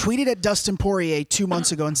 He tweeted at Dustin Poirier 2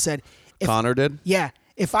 months ago and said, Conor did? Yeah.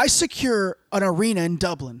 If I secure an arena in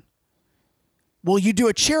Dublin, will you do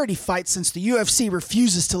a charity fight since the UFC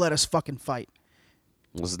refuses to let us fucking fight?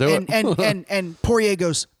 Let's do it. And Poirier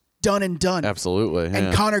goes, done and done. Absolutely. Yeah.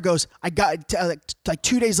 And Conor goes, I got, like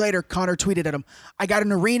 2 days later, Conor tweeted at him, I got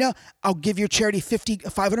an arena. I'll give your charity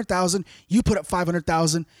 500,000. You put up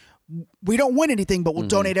 500,000. We don't win anything, but we'll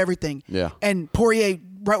donate everything. Yeah. And Poirier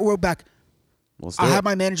wrote back, I'll have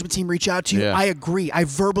my management team reach out to you. Yeah. I agree. I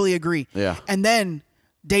verbally agree. Yeah. And then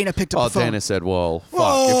Dana picked up the phone. Dana said, well,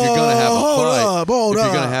 fuck. If you're going to have a fight, if you're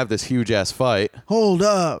going to have this huge-ass fight. Hold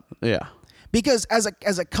up. Yeah. Because as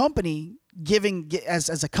a company,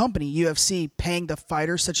 as a company, UFC paying the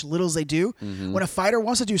fighters such little as they do, when a fighter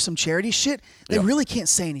wants to do some charity shit, they really can't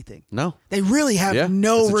say anything. No. They really have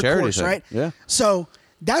no recourse, right? Yeah. So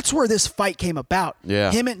that's where this fight came about. Yeah.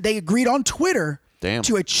 They agreed on Twitter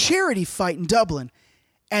to a charity fight in Dublin,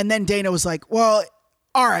 and then Dana was like, "Well,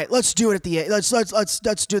 all right, let's do it at the let's do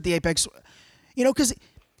it at the Apex," because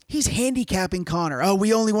he's handicapping Conor. Oh,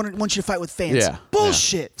 we only want you to fight with fans. Yeah.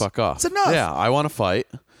 Bullshit. Yeah. Fuck off. It's enough. Yeah, I want to fight.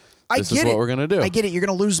 This is what we're gonna do. I get it. You're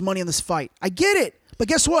gonna lose money on this fight. I get it. But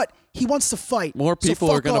guess what? He wants to fight. More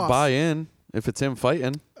people are gonna off. buy in if it's him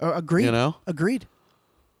fighting. Agreed. Agreed.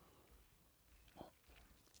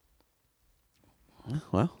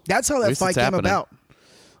 Well, that's how that fight came about.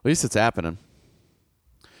 At least it's happening.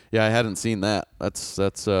 Yeah, I hadn't seen that. That's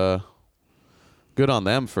good on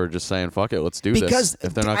them for just saying, fuck it, let's do this.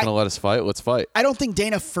 If they're not going to let us fight, let's fight. I don't think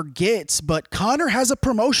Dana forgets, but Conor has a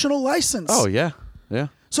promotional license. Oh, yeah. Yeah.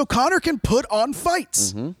 So Conor can put on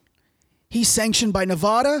fights. He's sanctioned by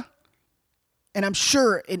Nevada. And I'm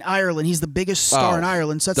sure in Ireland, he's the biggest star in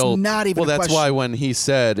Ireland, so that's not even a question. Well, that's why when he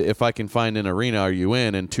said, if I can find an arena, are you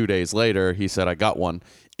in? And 2 days later, he said, I got one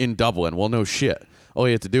in Dublin. Well, no shit. All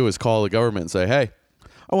you have to do is call the government and say, hey,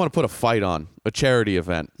 I want to put a fight on, a charity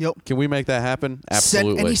event. Yep. Can we make that happen?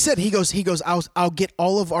 Absolutely. And he goes, I'll get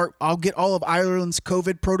all of Ireland's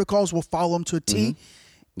COVID protocols. We'll follow them to a T.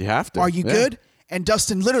 You have to. Are you good? And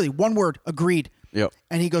Dustin, literally, one word, agreed. Yep.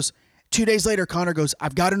 And he goes, 2 days later, Connor goes,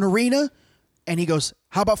 I've got an arena. And he goes,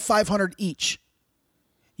 how about 500 each?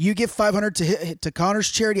 You give 500 to Connor's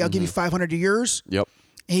charity. I'll give you 500 to yours. Yep.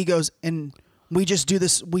 And he goes, and we just do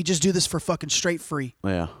this. We just do this for fucking straight free.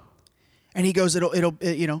 Yeah. And he goes, it'll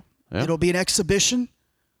be an exhibition,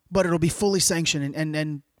 but it'll be fully sanctioned.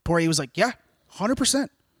 And Poirier was like, yeah, 100%.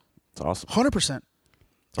 It's awesome. 100%.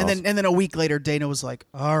 And then a week later, Dana was like,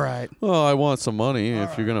 all right. Well, I want some money.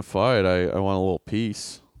 If you're going to fight, I want a little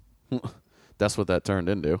piece. That's what that turned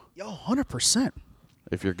into. Yo, 100%.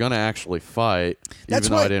 If you're going to actually fight, even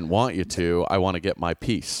though I didn't want you to, I want to get my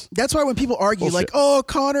piece. That's why when people argue, Bullshit. like, oh,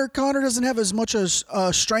 Connor doesn't have as much as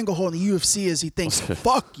stranglehold in the UFC as he thinks.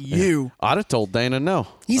 Fuck you. I'd have told Dana no.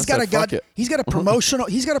 He's got a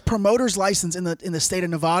promoter's license in the state of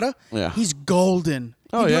Nevada. Yeah. He's golden. He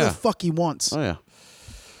can do whatever the fuck he wants. Oh yeah.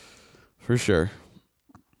 For sure.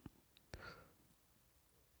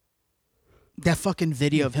 That fucking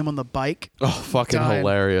video of him on the bike. Oh, fucking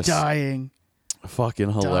hilarious. Dying.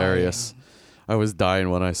 Fucking hilarious. I was dying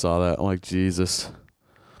when I saw that. I'm like, Jesus.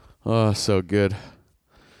 Oh, so good.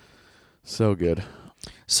 So good.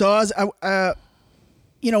 So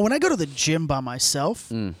when I go to the gym by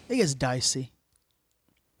myself, it gets dicey.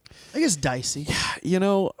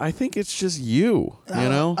 Yeah, I think it's just you, I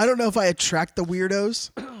don't know if I attract the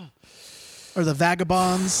weirdos or the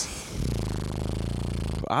vagabonds.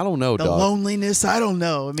 I don't know, the dog. loneliness. I don't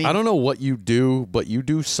know. I mean, I don't know what you do, but you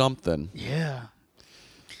do something. Yeah.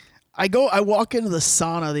 I walk into the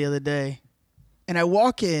sauna the other day, and I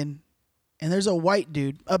walk in, and there's a white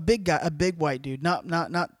dude, a big white dude, not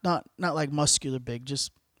like muscular big,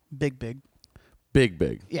 just big.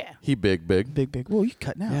 Big. Yeah. He big. Big. Whoa, you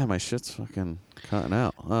cutting out. Yeah, my shit's fucking cutting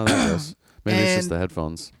out. Oh, there it goes. Maybe it's just the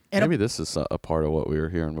headphones. Maybe this is a part of what we were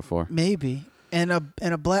hearing before. Maybe. And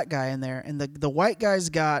a black guy in there, and the white guy's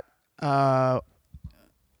got a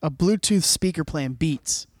Bluetooth speaker playing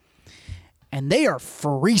Beats, and they are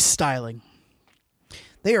freestyling.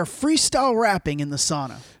 They are freestyle rapping in the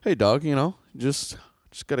sauna. Hey, dog, just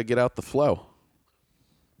got to get out the flow.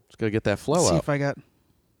 Just got to get that flow out.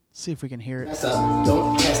 See if we can hear it. That's up.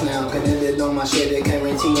 Don't test now, cause if it on my shit, it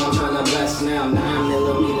guarantee I'm trying to bless now.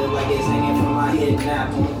 9mm like it's hanging from my head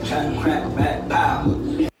cap. Crack, back,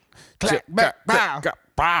 pow. Clap,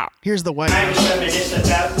 bow. Here's the white. I was reminiscent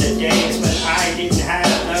about the days when I didn't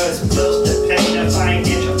have those bills to pay to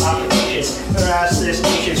financial obligations or else this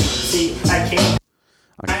nation. See, I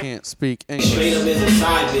can't speak English. Straight up is a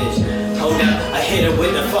side bitch. Hold up, I hit her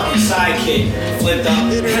with the fucking sidekick. Flipped up,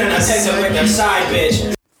 and I text her with the side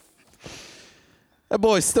bitch. That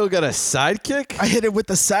boy still got a sidekick? I hit it with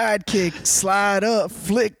the sidekick. Slide up,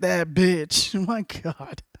 flick that bitch. Oh my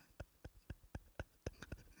God.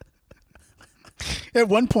 At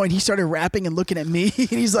one point, he started rapping and looking at me. And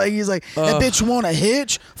he's like, that bitch want a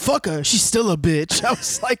hitch? Fuck her. She's still a bitch. I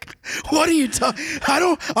was like, what are you talking?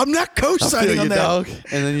 I'm not co-signing on that. Dog.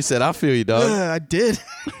 And then you said, I feel you, dog. I did.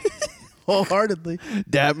 Wholeheartedly.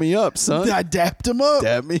 Dap me up, son. I dapped him up.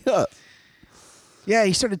 Dap me up. Yeah,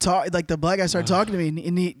 he started talking, like the black guy started talking to me,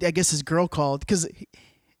 and I guess his girl called because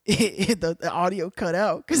the audio cut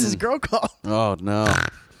out because his girl called. Oh, no.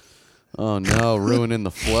 Oh, no. Ruining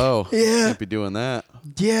the flow. Yeah. Can't be doing that.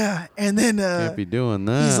 Yeah. And then can't be doing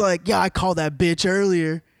that. He's like, yeah, I called that bitch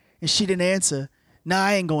earlier, and she didn't answer. Nah,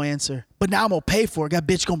 I ain't going to answer. But now I'm going to pay for it. That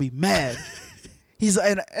bitch going to be mad. He's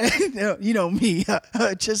like, and you know me.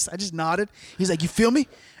 I just nodded. He's like, you feel me?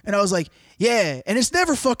 And I was like, yeah. And it's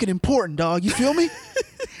never fucking important, dog. You feel me?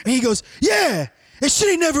 And he goes, yeah. That shit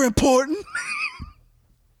ain't never important.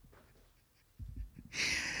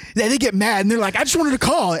 They get mad and they're like, I just wanted to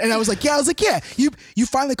call. And I was like, yeah. You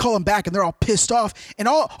finally call them back and they're all pissed off. And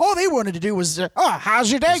all they wanted to do was,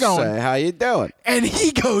 how's your day going? Say, how you doing? And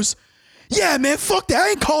he goes, yeah, man, fuck that. I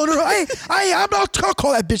ain't calling her. I'm not gonna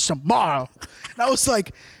call that bitch tomorrow. And I was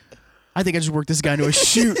like, I think I just worked this guy into a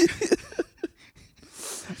shoot.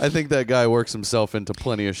 I think that guy works himself into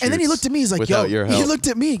plenty of shoots. And then he looked at me. He's like, "Yo," he looked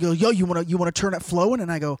at me. He goes, "Yo, you want to turn it flowing?" And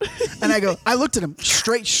I go, I looked at him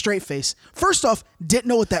straight face. First off, didn't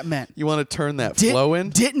know what that meant. You want to turn that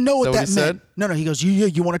flowing? Didn't know what that meant. Said? No. He goes,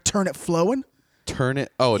 you want to turn it flowing? Turn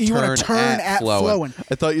it. Oh, you want to turn at flowing.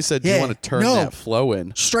 I thought you said you want to turn that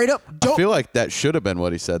flowing. Straight up. I feel like that should have been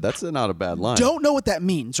what he said. That's not a bad line. Don't know what that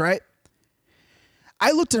means, right?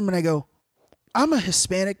 I looked at him and I go, I'm a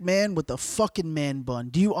Hispanic man with a fucking man bun.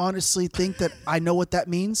 Do you honestly think that I know what that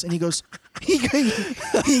means? And he goes,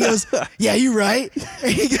 yeah, you right,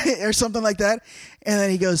 or something like that. And then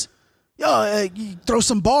he goes, yo, you throw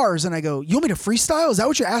some bars. And I go, you want me to freestyle? Is that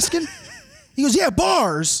what you're asking? He goes, yeah,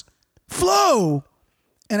 bars, flow.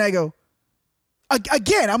 And I go,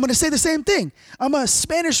 again, I'm going to say the same thing. I'm a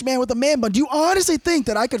Spanish man with a man bun. Do you honestly think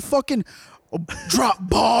that I could fucking drop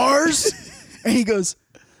bars? And he goes,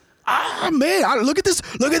 man, look at this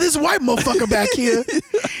white motherfucker back here.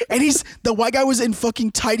 And the white guy was in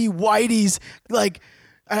fucking tidy whities, like,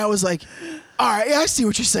 and I was like, all right, yeah, I see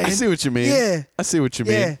what you're saying. I see what you mean. Yeah. I see what you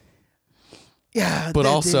mean. Yeah. But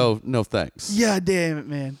also, no thanks. Yeah, damn it,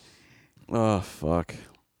 man. Oh, fuck.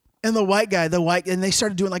 And the white guy, and they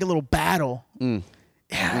started doing like a little battle.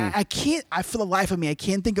 Yeah, I can't, for the life of me, I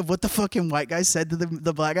can't think of what the fucking white guy said to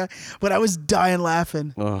the black guy, but I was dying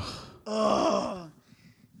laughing.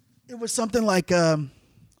 It was something like, bitch,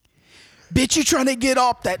 you trying to get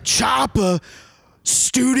off that chopper,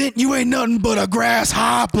 student, you ain't nothing but a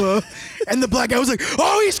grasshopper. And the black guy was like,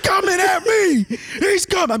 oh, he's coming at me. He's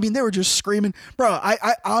coming. I mean, they were just screaming. Bro,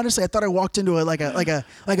 I honestly, I thought I walked into like a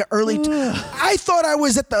early, I thought I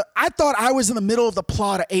was in the middle of the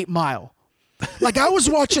plot of 8 Mile. Like I was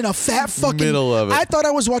watching a fat fucking middle of it. I thought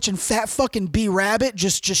I was watching fat fucking B Rabbit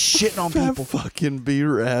just shitting on people. Fucking B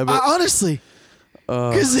Rabbit. Honestly.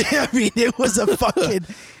 Because, I mean, it was a fucking...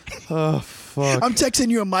 Oh, fuck. I'm texting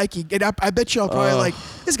you and Mikey, and I bet y'all probably like,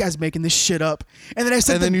 this guy's making this shit up. And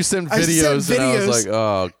then you sent videos, and I was like,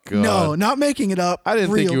 oh, God. No, not making it up. I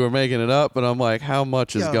didn't real. think you were making it up, but I'm like, how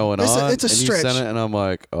much is going on? It's a stretch. And you sent it, and I'm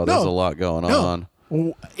like, oh, there's a lot going on.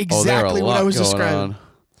 Exactly what I was describing.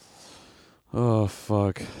 Oh,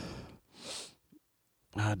 fuck.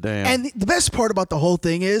 God damn. And the best part about the whole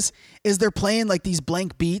thing is they're playing like these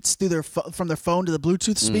blank beats through from their phone to the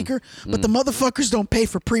Bluetooth speaker, but the motherfuckers don't pay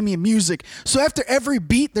for premium music. So after every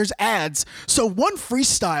beat, there's ads. So one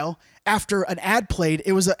freestyle after an ad played,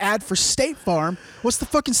 it was an ad for State Farm. What's the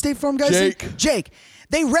fucking State Farm guy's name? Jake.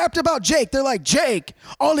 They rapped about Jake. They're like, Jake,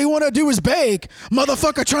 all he want to do is bake.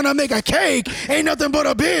 Motherfucker trying to make a cake. Ain't nothing but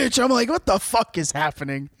a bitch. I'm like, what the fuck is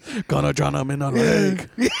happening? Gonna drown him in a lake.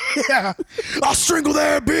 Yeah. I'll strangle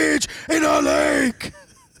that bitch in a lake.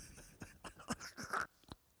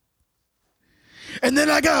 And then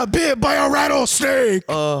I got bit by a rattlesnake.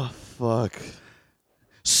 Oh, fuck.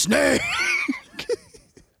 Snake.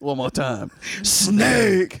 One more time.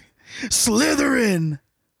 Snake. Slithering.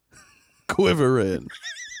 Quivering.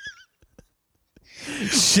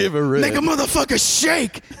 Shivering. Make a motherfucker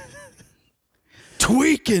shake.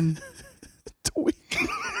 Tweaking.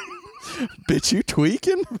 Bitch, you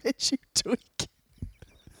tweaking? Bitch, you tweaking.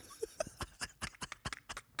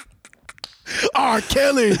 R.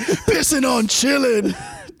 Kelly pissing on chillin'.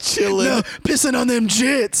 No, pissing on them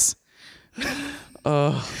jits.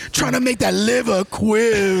 Trying to make that liver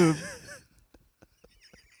quiv.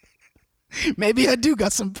 Maybe I do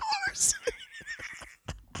got some bars.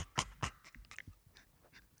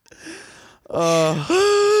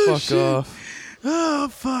 Fuck shit. off. Oh,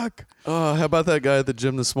 fuck. How about that guy at the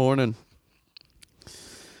gym this morning?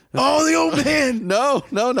 Oh, the old man. No.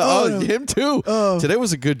 Oh, Him too. Today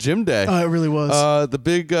was a good gym day. Oh, it really was. The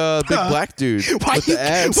big black dude with the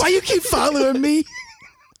ads. Why you keep following me?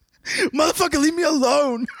 Motherfucker, leave me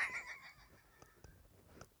alone.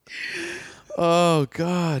 Oh,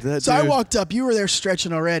 God. So I walked up. You were there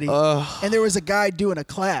stretching already. And there was a guy doing a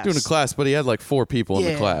class. But he had like 4 people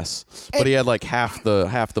in the class. But he had like half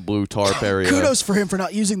the blue tarp area. Kudos for him for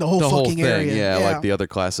not using the whole fucking thing, area. Yeah, like the other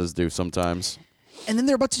classes do sometimes. And then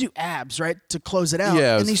they're about to do abs, right, to close it out.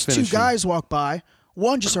 Yeah, and these two guys walk by.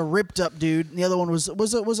 One just a ripped up dude, and the other one was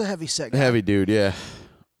a heavy set guy. Heavy dude, yeah.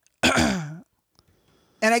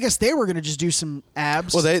 And I guess they were gonna just do some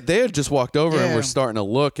abs. Well, they had just walked over and were starting to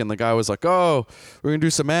look, and the guy was like, "Oh, we're gonna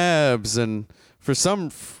do some abs." And for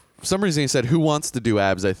some reason, he said, "Who wants to do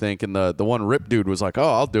abs?" I think, and the one rip dude was like, "Oh,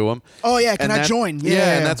 I'll do them." Oh yeah, can I join?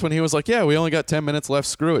 Yeah, and that's when he was like, "Yeah, we only got 10 minutes left.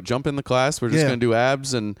 Screw it, jump in the class. We're just gonna do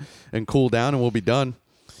abs and cool down, and we'll be done."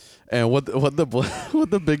 And what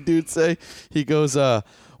the big dude say? He goes, "Well,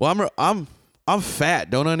 I'm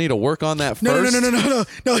fat. Don't I need to work on that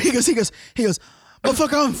first?" No. He goes.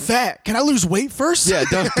 Motherfucker, I'm fat. Can I lose weight first? Yeah,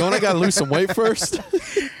 don't I gotta lose some weight first?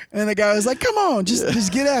 And the guy was like, "Come on,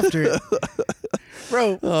 just get after it,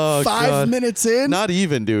 bro." 5 minutes in, not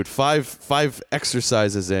even, dude. Five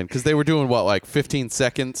exercises in, because they were doing like 15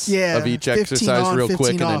 seconds of each exercise, real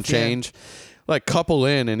quick, and then change. Like couple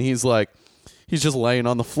in, and he's just laying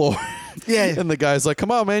on the floor. Yeah, and the guy's like,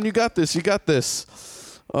 "Come on, man, you got this.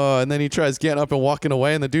 And then he tries getting up and walking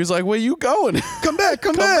away, and the dude's like, "Where you going? Come back.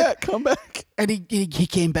 Come back." And he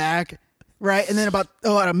came back, right? And then about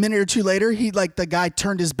a minute or two later, the guy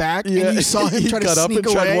turned his back, and you saw him try to got sneak up and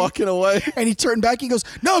away. tried walking away. And he turned back. He goes,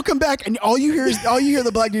 "No, come back!" And all you hear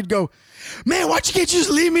the black dude go, "Man, why can't you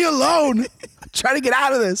just leave me alone? Try to get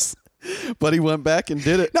out of this." But he went back and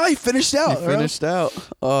did it. No, he finished out. He finished out.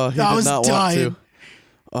 Oh, he did not want to.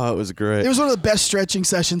 Oh, it was great. It was one of the best stretching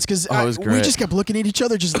sessions because we just kept looking at each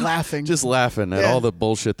other, just laughing. Just laughing at all the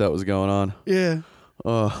bullshit that was going on. Yeah.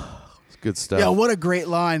 Oh, it's good stuff. Yeah, what a great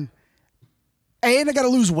line. Hey, and I got to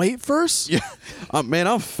lose weight first? Yeah. Man,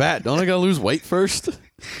 I'm fat. Don't I got to lose weight first?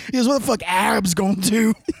 He goes, what the fuck abs going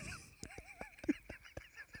to?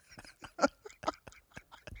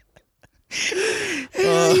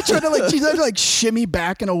 He tried to like shimmy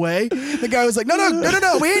back and away. The guy was like,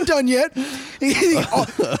 no, we ain't done yet.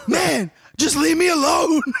 Oh, man, just leave me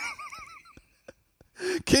alone.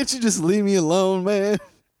 Can't you just leave me alone, man?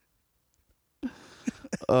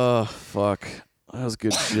 Oh, fuck. That was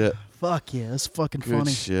good shit. Fuck yeah, that's fucking good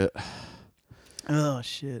funny. Shit. Oh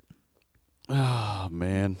shit. Oh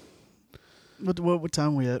man. What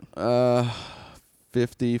time are we at?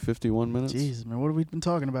 51 minutes. Jesus, man, what have we been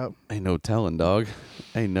talking about? Ain't no telling, dog.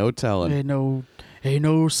 Ain't no telling. Ain't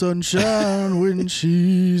no sunshine when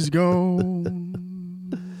she's gone.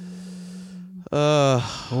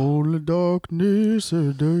 Only darkness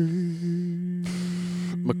a day.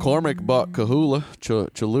 McCormick bought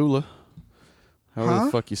Cholula. However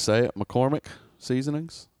the fuck you say it. McCormick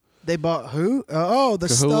seasonings. They bought who? the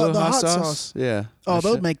hot sauce. Yeah. Oh,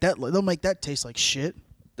 they'll make that taste like shit.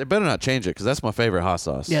 They better not change it because that's my favorite hot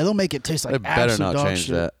sauce. Yeah, they'll make it taste like they better not dog change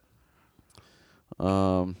shit. that.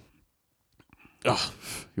 You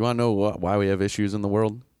want to know why we have issues in the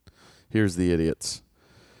world? Here's the idiots.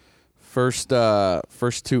 First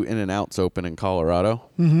two In-N-Outs open in Colorado.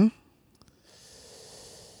 Mm-hmm.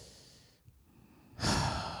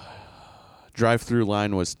 Drive-through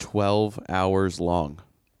line was 12 hours long.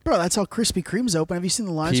 Bro, that's how Krispy Kreme's open. Have you seen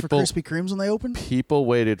the lines for Krispy Kremes when they open? People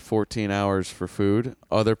waited 14 hours for food.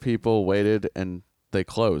 Other people waited and they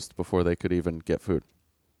closed before they could even get food.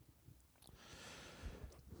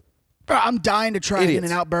 Bro, I'm dying to try an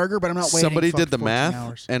In-N-Out burger, but I'm not waiting. Somebody did the math,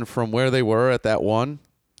 hours. And from where they were at that one,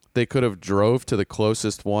 they could have drove to the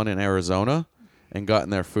closest one in Arizona and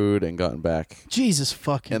gotten their food and gotten back. Jesus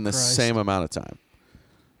fucking in the Christ. same amount of time.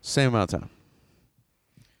 Same amount of time.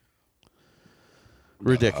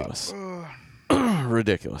 Ridiculous.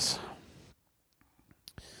 Ridiculous.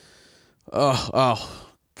 Oh.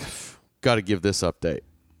 Got to give this update.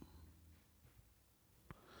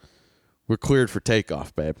 We're cleared for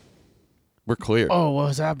takeoff, babe. We're cleared. Oh,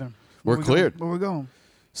 what's happening? We're cleared. Where we going?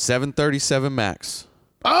 737 MAX.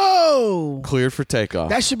 Oh! Cleared for takeoff.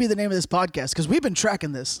 That should be the name of this podcast because we've been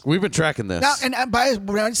tracking this. We've been tracking this. Now, and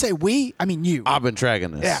when I say we, I mean you. I've been tracking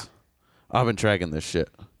this. Yeah. I've been tracking this shit.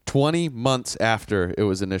 20 months after it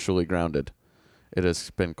was initially grounded, it has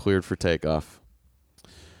been cleared for takeoff.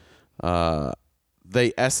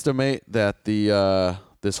 They estimate that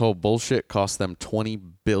this whole bullshit cost them $20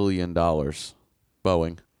 billion.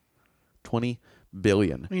 Boeing. $20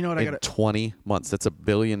 billion. You know what in 20 months. That's $1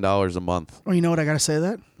 billion a month. Oh, you know what I got to say to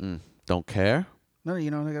that? Don't care? No,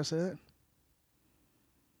 you know what I got to say to that?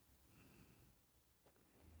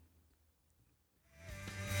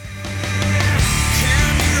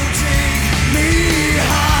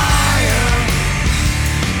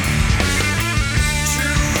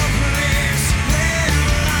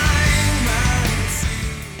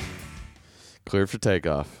 Cleared for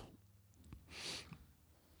takeoff.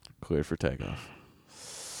 Cleared for takeoff.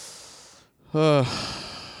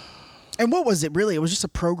 And what was it really? It was just a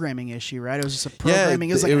programming issue, right? It was just a programming.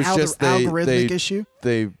 Yeah, it was like it an was just algorithmic issue.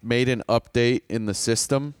 They made an update in the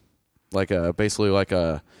system, basically like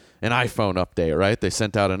an iPhone update, right? They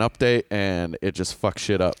sent out an update and it just fucked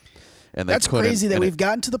shit up. And that's crazy that we've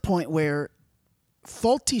gotten to the point where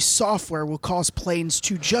faulty software will cause planes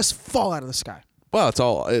to just fall out of the sky. Well,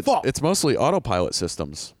 it's mostly autopilot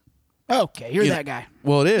systems. Okay, you're that guy.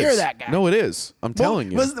 Well, it is. You're that guy. No, it is. I'm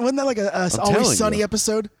telling you. Wasn't that like a Always Sunny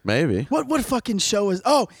episode? Maybe. What fucking show is?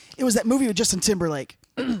 Oh, it was that movie with Justin Timberlake.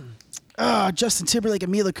 Justin Timberlake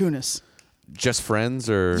and Mila Kunis. Just Friends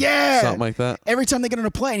or yeah, something like that. Every time they get on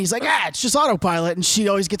a plane, he's like, it's just autopilot, and she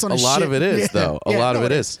always gets on a shit. lot of it is though. A lot of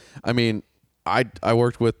it is. is. I mean, I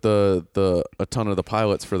worked with a ton of the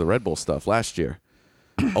pilots for the Red Bull stuff last year.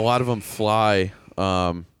 A lot of them fly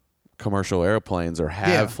commercial airplanes or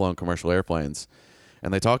have flown commercial airplanes,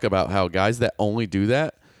 and they talk about how guys that only do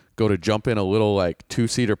that go to jump in a little like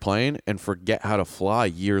 2-seater plane and forget how to fly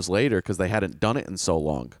years later because they hadn't done it in so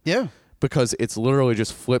long. Yeah, because it's literally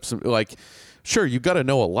just flips. Like, sure, you got to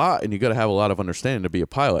know a lot and you got to have a lot of understanding to be a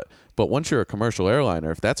pilot. But once you're a commercial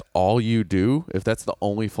airliner, if that's all you do, if that's the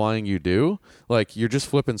only flying you do, like you're just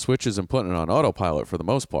flipping switches and putting it on autopilot for the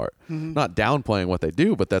most part. Mm-hmm. Not downplaying what they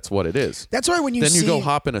do, but that's what it is. That's why when you then you go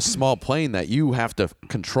hop in a small plane that you have to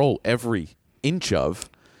control every inch of.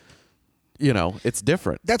 it's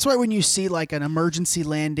different. That's why when you see like an emergency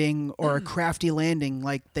landing or a crafty landing,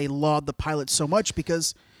 like they laud the pilot so much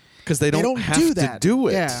because they don't have to do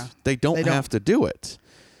it. Yeah. They don't have to do it.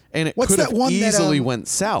 And it What's could that have one easily that, went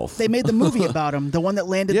south. They made the movie about him, the one that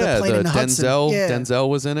landed the plane in the Hudson. Denzel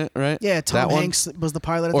was in it, right? Yeah, Tom Hanks was the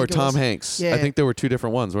pilot. Or Tom Hanks. Yeah. I think there were two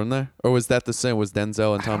different ones, weren't there? Or was that the same? Was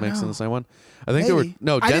Denzel and Tom Hanks in the same one? I think Maybe.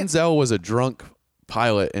 Denzel was a drunk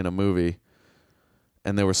pilot in a movie,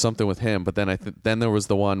 and there was something with him. But then then there was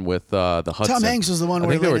the one with the Hudson. Tom Hanks was the one. I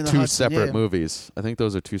where think there were the two Hudson, separate movies. I think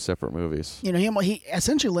those are two separate movies. He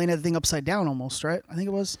essentially landed the thing upside down, almost, right? I think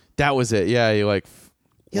it was. That was it. Yeah, he like.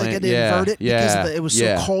 He had to invert it because it was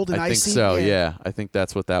so cold and icy. I think so. Yeah, I think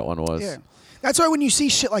that's what that one was. Yeah, that's why when you see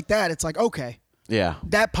shit like that, it's like, okay, yeah,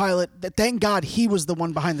 that pilot. Thank God he was the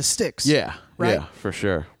one behind the sticks. Yeah, right. Yeah, for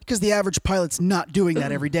sure. Because the average pilot's not doing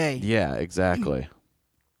that every day. Yeah, exactly.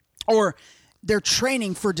 Or their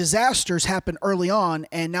training for disasters happen early on,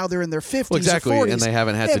 and now they're in their 50s exactly, or 40s. And they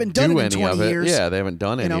haven't had to do any of it. Years. Yeah, they haven't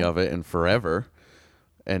done any of it in forever,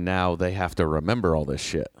 and now they have to remember all this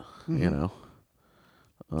shit. Mm-hmm.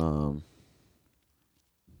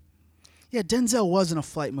 Yeah, Denzel was in a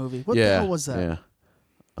flight movie. What the hell was that?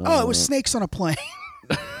 Yeah. It was Snakes on a Plane.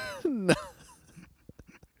 No.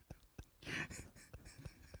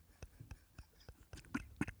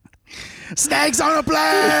 Snakes on a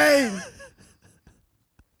Plane!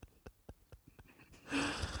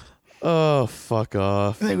 Oh, fuck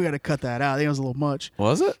off. I think we got to cut that out. I think it was a little much.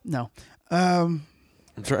 Was it? No. I'm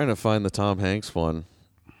trying to find the Tom Hanks one.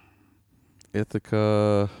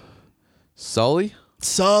 Ithaca... Sully?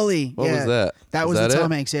 What was that? That was the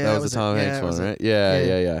Tom Hanks. Yeah, that was the Tom Hanks one, right?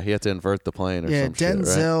 Yeah. He had to invert the plane or some shit, right?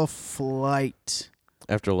 Denzel flight.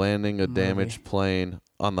 After landing a damaged plane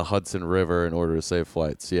on the Hudson River in order to save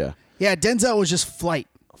flights. Yeah. Yeah, Denzel was just flight.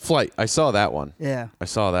 Flight. I saw that one. Yeah. I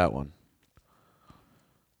saw that one.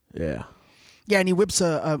 Yeah. Yeah, and he whips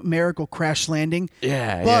a miracle crash landing.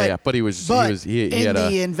 Yeah. But he was in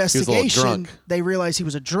the investigation, they realized he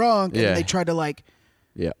was a drunk, and they tried to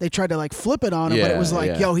they tried to flip it on him, but it was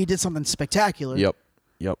like, yo, he did something spectacular. Yep.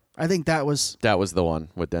 I think that was the one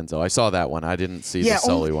with Denzel. I saw that one. I didn't see the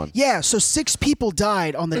Sully one. Yeah, so 6 people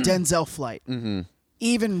died on the Denzel flight. Mm-hmm.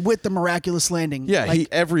 Even with the miraculous landing. Yeah,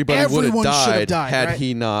 everybody would have died had right?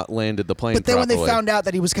 he not landed the plane But then properly. when they found out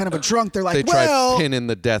that he was kind of a drunk, they're like, they tried pinning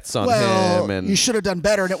the deaths on him. And you should have done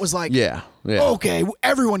better. And it was like, yeah. Okay,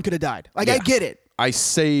 everyone could have died. I get it. I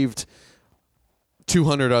saved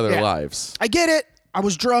 200 other lives. I get it. I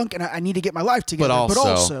was drunk and I need to get my life together. But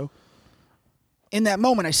also in that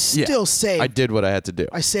moment, I still saved. I did what I had to do.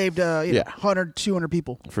 I saved 100, 200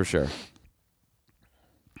 people. For sure.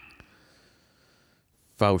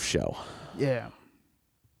 Faux show. Yeah.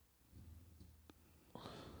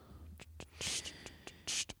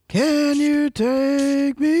 Can you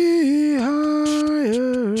take me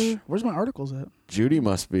higher? Where's my articles at? Judy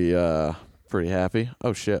must be pretty happy.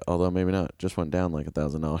 Oh shit! Although maybe not. Just went down like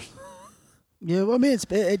 $1,000. Yeah, well, I mean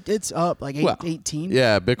it's up like 18.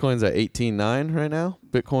 Yeah, Bitcoin's at 18.9 right now.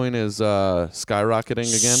 Bitcoin is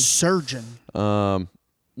skyrocketing again. Surging.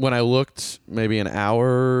 When I looked maybe an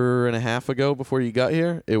hour and a half ago before you got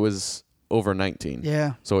here, it was over 19.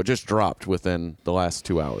 Yeah. So it just dropped within the last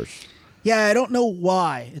 2 hours. Yeah, I don't know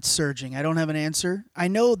why it's surging. I don't have an answer. I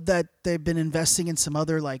know that they've been investing in some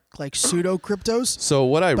other like pseudo cryptos. So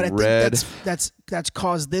what I read, think that's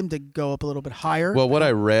caused them to go up a little bit higher. Well, what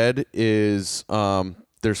I read is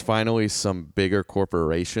there's finally some bigger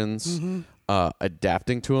corporations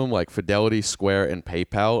adapting to them, like Fidelity, Square, and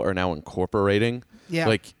PayPal are now incorporating. Yeah.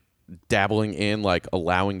 Like dabbling in, like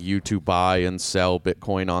allowing you to buy and sell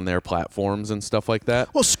Bitcoin on their platforms and stuff like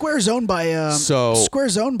that. Well, Square's owned by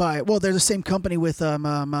well, they're the same company with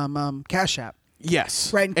Cash App.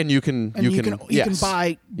 Yes. Right. And you can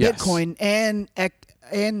buy Bitcoin and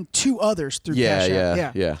 2 others through Cash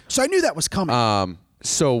App. Yeah. So I knew that was coming.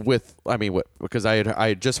 So because I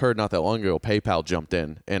had just heard not that long ago, PayPal jumped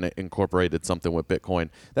in and it incorporated something with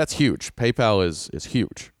Bitcoin. That's huge. PayPal is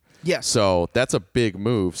huge. Yes. So that's a big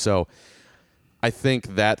move. So I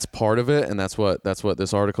think that's part of it, and that's what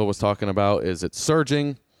this article was talking about. Is it's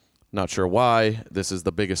surging? Not sure why. This is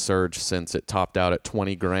the biggest surge since it topped out at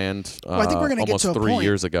 20 grand. I think we're going to get to a 3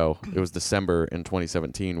 years ago. It was December in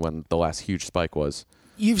 2017 when the last huge spike was.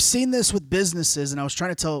 You've seen this with businesses, and I was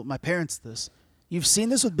trying to tell my parents this. You've seen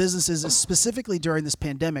this with businesses, specifically during this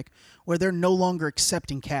pandemic, where they're no longer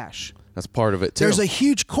accepting cash. That's part of it too. There's a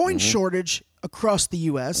huge coin shortage across the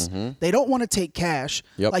U.S. They don't want to take cash.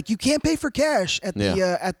 Yep. Like you can't pay for cash at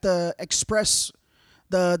the express,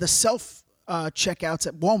 the self checkouts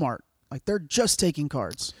at Walmart. Like they're just taking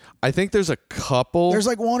cards. I think there's a couple. There's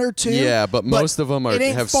like one or two. Yeah, but most of them it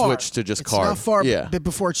ain't have far. switched to just it's card. Not far. Yeah. But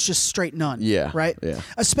before it's just straight none. Yeah. Right. Yeah.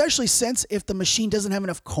 Especially since if the machine doesn't have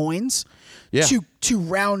enough coins. Yeah. To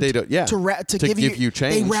round. They don't. Yeah. To give you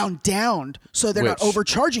change. They round down so they're not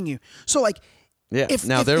overcharging you. So like. Yeah. If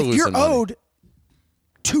losing you're money. owed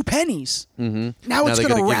 2 pennies, now it's they're going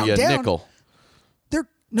to give round you a down. nickel.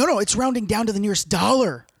 No, it's rounding down to the nearest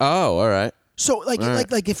dollar. Oh, all right. So like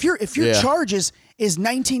if your charge is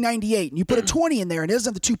 $19.98 and you put a 20 in there and it doesn't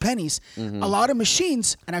have the 2 pennies, a lot of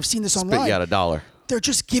machines, and I've seen this online, Spit you out $1. they're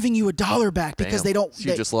just giving you $1 back because they don't. So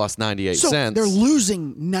you just lost 98 so cents. they're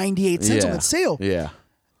losing 98 cents on Yeah. that sale. Yeah.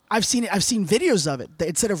 I've seen it. I've seen videos of it.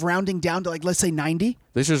 Instead of rounding down to like let's say 90.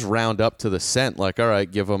 They should just round up to the cent. Like, all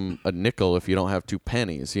right, give them a nickel if you don't have 2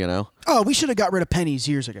 pennies. You know. Oh, we should have got rid of pennies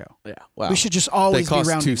years ago. Yeah. Wow. We should just always they cost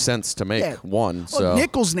be rounding. 2 cents to make one. Well, So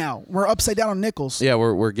nickels now. We're upside down on nickels. yeah,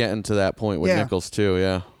 we're getting to that point with nickels too.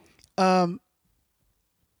 Yeah.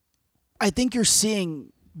 I think you're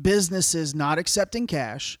seeing businesses not accepting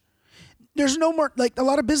cash. There's no more, like a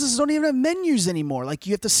lot of businesses don't even have menus anymore. Like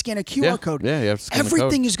you have to scan a QR code. Yeah, you have to scan the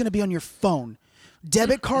Everything code. is going to be on your phone.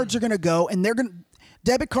 Debit cards are going to go, and they're going to,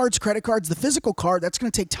 debit cards, credit cards, the physical card, that's going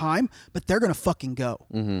to take time, but they're going to fucking go.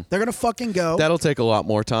 They're going to fucking go. That'll take a lot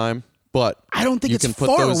more time, but I don't think you it's can put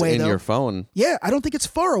far those away, in though. your phone. Yeah, I don't think it's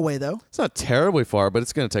far away, though. It's not terribly far, but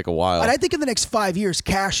it's going to take a while. But I think in the next 5 years,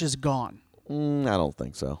 cash is gone. I don't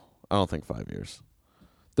think so. I don't think 5 years.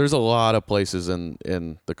 There's a lot of places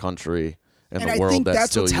in the country and the I world think that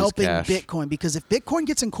that's still what's use helping cash. Bitcoin, because if Bitcoin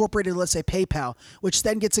gets incorporated, let's say PayPal, which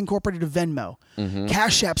then gets incorporated to Venmo,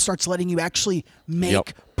 Cash App starts letting you actually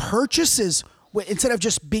make purchases instead of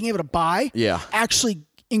just being able to buy. Actually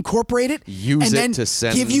incorporate it, Use and it then to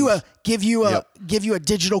send. give you a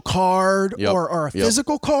digital card or a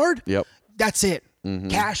physical card. That's it.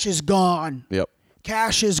 Cash is gone.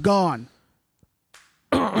 Cash is gone.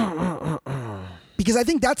 Because I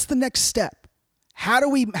think that's the next step. How do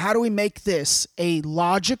we make this a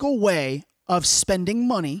logical way of spending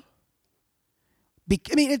money?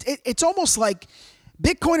 I mean, it's almost like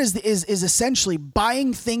Bitcoin is essentially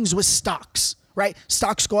buying things with stocks, right?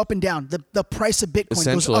 Stocks go up and down. The price of Bitcoin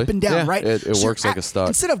goes up and down, right? It works like a stock.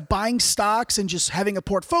 Instead of buying stocks and just having a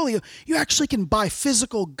portfolio, you actually can buy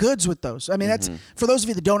physical goods with those. I mean, that's for those of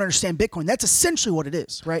you that don't understand Bitcoin, that's essentially what it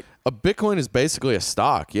is, right? A Bitcoin is basically a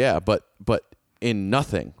stock, but in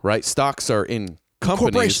nothing, right? Stocks are in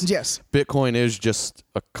companies. Corporations, yes. Bitcoin is just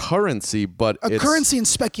a currency, but it's currency and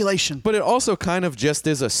speculation. But it also kind of just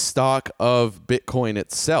is a stock of Bitcoin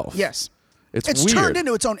itself. Yes. It's weird. weird. Turned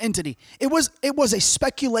into its own entity. It was a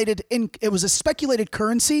speculated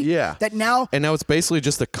currency. Yeah. That now And now it's basically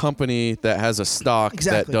just a company that has a stock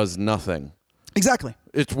that does nothing. Exactly.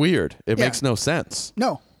 It's weird. It makes no sense.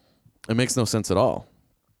 No. It makes no sense at all.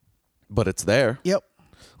 But it's there. Yep.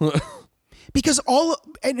 Because all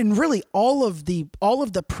of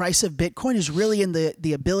the price of Bitcoin is really in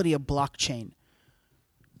the ability of blockchain.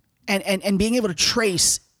 And being able to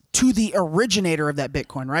trace to the originator of that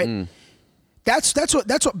Bitcoin, right? That's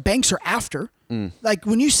what banks are after. Like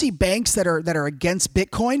when you see banks that are against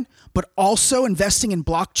Bitcoin but also investing in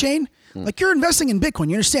blockchain, like you're investing in Bitcoin,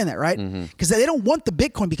 you understand that, right? Because they don't want the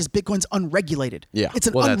Bitcoin because Bitcoin's unregulated. Yeah. It's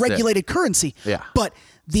an Well, that's unregulated currency. Yeah. But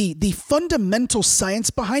the fundamental science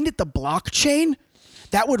behind it, the blockchain,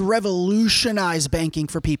 that would revolutionize banking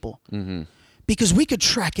for people. Because we could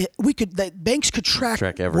track it. Banks could track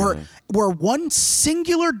everything. where one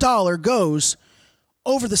singular dollar goes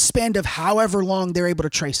over the span of however long they're able to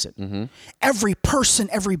trace it. Every person,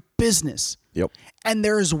 every business. Yep. And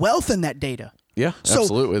there is wealth in that data. Yeah, so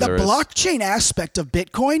absolutely. The there is. blockchain aspect of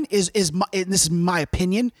Bitcoin is and this is my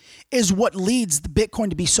opinion, is what leads the Bitcoin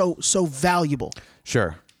to be so valuable.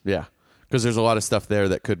 Sure. Yeah. Because there's a lot of stuff there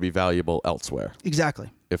that could be valuable elsewhere.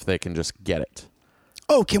 Exactly. If they can just get it.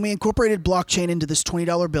 Oh, can we incorporate blockchain into this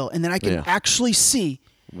 $20 bill? And then I can actually see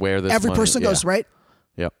where this every money, person goes, right?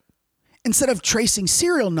 Yep. Instead of tracing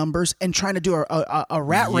serial numbers and trying to do a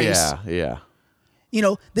rat race. Yeah. You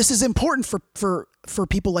know, this is important for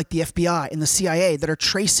people like the FBI and the CIA that are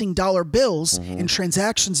tracing dollar bills and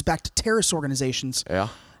transactions back to terrorist organizations. Yeah.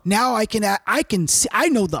 Now I can see, I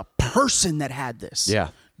know the person that had this. Yeah.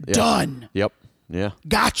 Done. Yep. Yeah.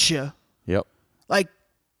 Gotcha. Yep. Like,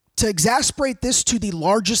 to exasperate this to the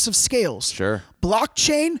largest of scales. Sure.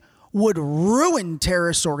 Blockchain would ruin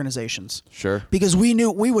terrorist organizations. Sure. Because we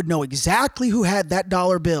would know exactly who had that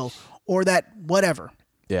dollar bill or that whatever.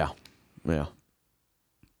 Yeah. Yeah.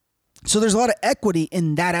 So there's a lot of equity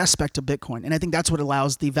in that aspect of Bitcoin. And I think that's what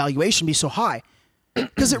allows the valuation to be so high.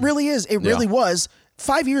 Because it really is. It really was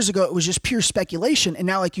 5 years ago, it was just pure speculation. And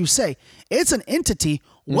now, like you say, it's an entity.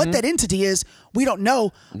 What that entity is, we don't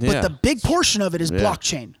know. But the big portion of it is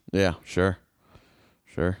blockchain. Yeah, sure.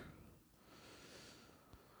 One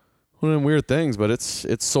of them weird things, but it's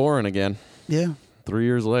soaring again. Yeah. 3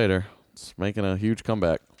 years later, it's making a huge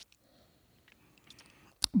comeback.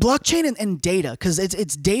 Blockchain and data, because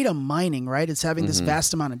it's data mining, right? It's having this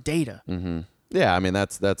vast amount of data. Mm-hmm. Yeah, I mean,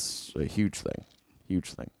 that's a huge thing.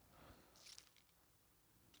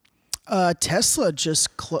 Tesla just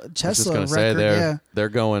Tesla gonna record. They're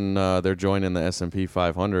going. They're joining the S&P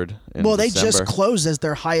 500. Well, they December. just closed as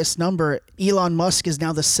their highest number. Elon Musk is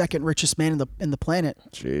now the second richest man in the planet.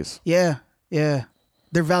 Jeez. Yeah.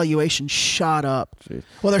 Their valuation shot up. Jeez.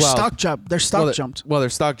 Well, their stock jumped. Well, their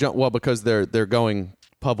stock jumped. Well, because they're going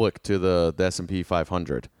public to the S&P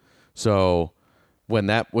 500. So when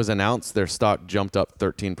that was announced, their stock jumped up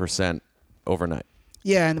 13% overnight.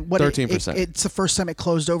 Yeah, and what 13%. It's the first time it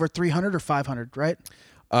closed over 300 or 500, right?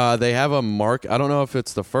 They have a I don't know if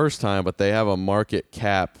it's the first time, but they have a market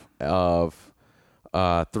cap of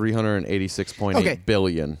 $386.8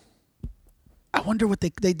 billion. I wonder what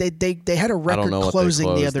they had a record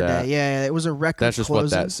closing the other day. Yeah, it was a record. That's just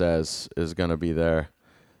closing. what that says is going to be there.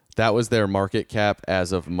 That was their market cap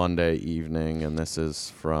as of Monday evening, and this is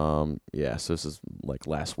from so this is like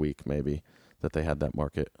last week maybe that they had that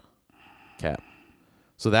market cap.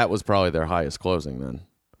 So that was probably their highest closing then.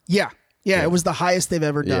 Yeah. It was the highest they've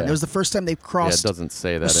ever done. Yeah. It was the first time they've crossed. It doesn't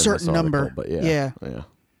say that a certain in this article, number, but yeah.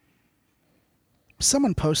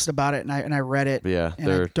 Someone posted about it, and I read it. Yeah,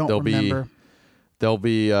 and I don't remember. They'll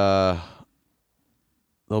be in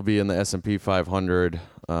the S&P 500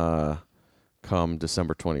 come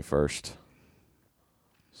December 21st.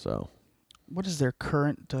 So, what is their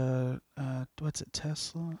current? What's it?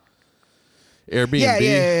 Tesla. Airbnb.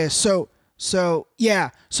 Yeah. So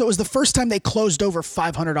it was the first time they closed over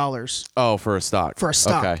 $500. Oh, for a stock.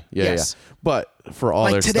 Okay. Yes. Yeah. But for all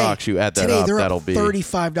their stocks, you add that up, they're that'll up be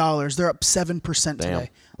 $35. They're up 7% today.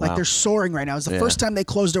 Like they're soaring right now. It's the first time they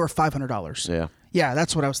closed over $500. Yeah. Yeah,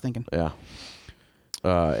 that's what I was thinking. Yeah.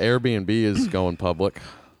 Airbnb is going public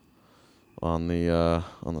on the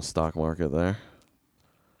stock market there.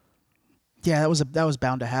 Yeah, that was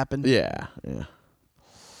bound to happen. Yeah.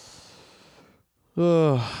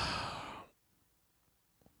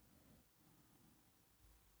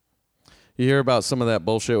 You hear about some of that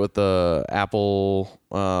bullshit with the Apple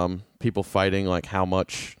people fighting, like how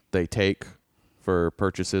much they take for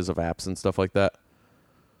purchases of apps and stuff like that?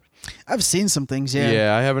 I've seen some things, yeah.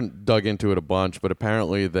 Yeah, I haven't dug into it a bunch, but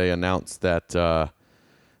apparently they announced that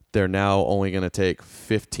they're now only going to take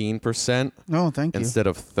 15% instead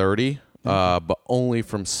of 30%, but only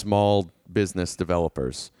from small business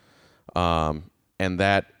developers. And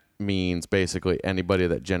that means basically anybody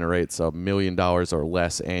that generates $1 million or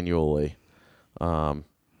less annually. So,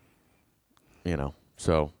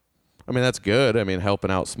 I mean, that's good. I mean,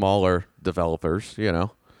 helping out smaller developers,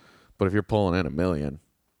 but if you're pulling in $1 million,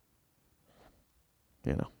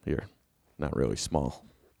 you're not really small.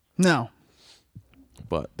 No.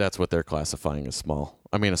 But that's what they're classifying as small.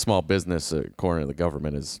 I mean, a small business, according to the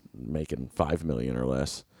government, is making $5 million or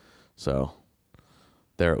less. So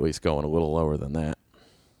they're at least going a little lower than that.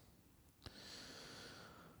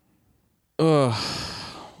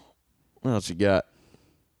 What else you got?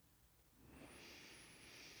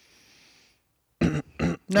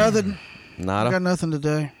 Nothing. Nada? I got nothing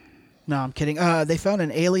today. No, I'm kidding. They found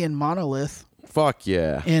an alien monolith. Fuck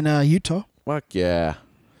yeah. In Utah. Fuck yeah.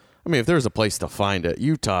 I mean, if there's a place to find it,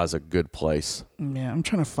 Utah's a good place. Yeah, I'm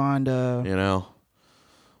trying to find... a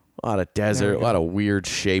lot of desert, a lot of weird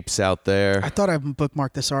shapes out there. I thought I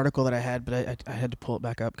bookmarked this article that I had, but I had to pull it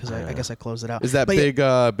back up because I guess I closed it out. Is that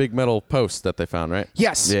big metal post that they found, right?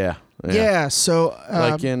 Yes. Yeah. So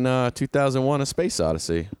like in 2001, A Space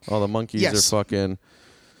Odyssey, all the monkeys are fucking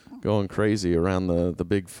going crazy around the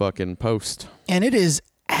big fucking post. And it is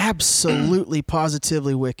absolutely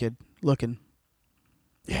positively wicked looking.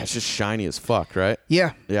 Yeah, it's just shiny as fuck, right?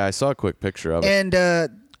 Yeah. Yeah, I saw a quick picture of it.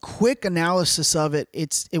 And quick analysis of it.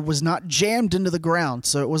 It was not jammed into the ground,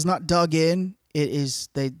 so it was not dug in.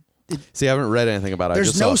 See, I haven't read anything about it. There's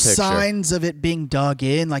I just saw a picture. signs of it being dug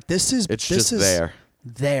in. Like this is there.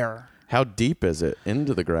 There. How deep is it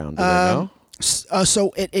into the ground? Do they know?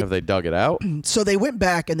 Have they dug it out? So they went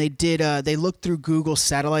back and they did. They looked through Google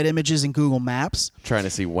satellite images and Google Maps, trying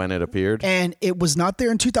to see when it appeared. And it was not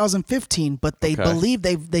there in 2015, but they believe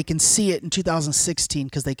they can see it in 2016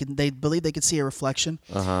 because they believe they could see a reflection.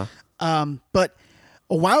 But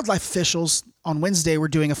wildlife officials on Wednesday were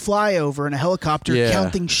doing a flyover in a helicopter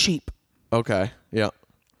counting sheep. Okay. Yeah.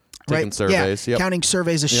 Taking surveys. Yeah. Counting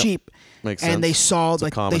surveys of sheep. Makes and sense. they saw It's a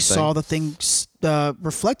like common they thing. saw the thing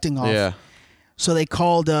reflecting off. Yeah. So they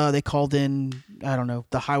called in, I don't know,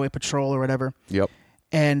 the highway patrol or whatever. Yep.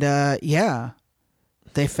 And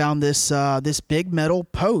they found this big metal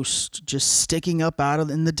post just sticking up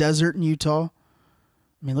in the desert in Utah.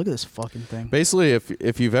 I mean, look at this fucking thing. Basically,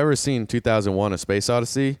 if you've ever seen 2001: A Space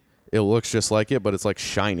Odyssey, it looks just like it, but it's like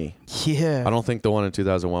shiny. Yeah. I don't think the one in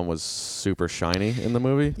 2001 was super shiny in the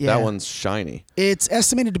movie. Yeah. That one's shiny. It's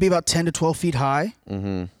estimated to be about 10 to 12 feet high.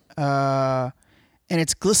 Mm-hmm. And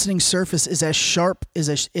its glistening surface is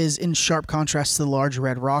in sharp contrast to the large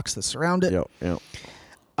red rocks that surround it. Yep.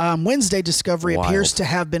 Wednesday discovery Wild. appears to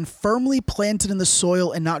have been firmly planted in the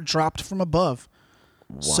soil and not dropped from above.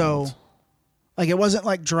 Wild. So, like, it wasn't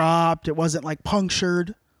like dropped. It wasn't like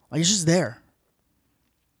punctured. Like, it's just there.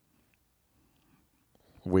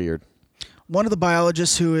 Weird. One of the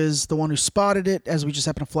biologists, who is the one who spotted it, as we just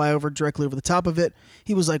happened to fly over directly over the top of it,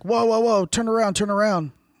 he was like, "Whoa, whoa, whoa! Turn around, turn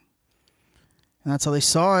around!" And that's how they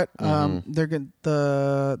saw it.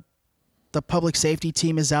 They're the public safety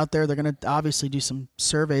team is out there. They're going to obviously do some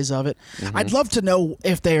surveys of it. I'd love to know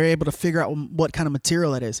if they're able to figure out what kind of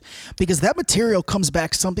material it is, because that material comes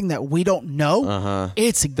back something that we don't know.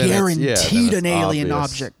 It's guaranteed an alien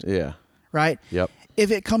object. Yeah. Right? Yep. If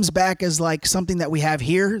it comes back as like something that we have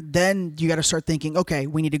here, then you got to start thinking, okay,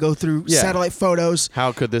 we need to go through satellite photos.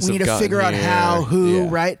 How could this We have need to gotten figure out here? how, who, Yeah.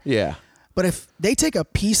 right? Yeah. But if they take a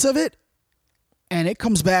piece of it and it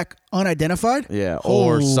comes back unidentified, Yeah.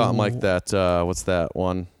 Or something like that. What's that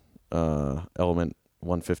one? Element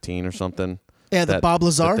 115 or something. Yeah, the Bob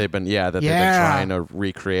Lazar. That they've been trying to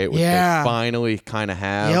recreate, which they finally kind of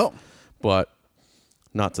have. Yep. But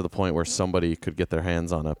not to the point where somebody could get their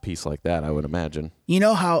hands on a piece like that, I would imagine. You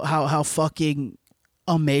know how fucking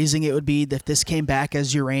amazing it would be if this came back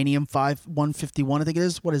as uranium 151, I think it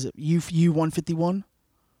is. What is it? U-151?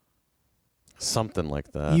 Something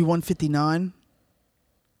like that. U-159?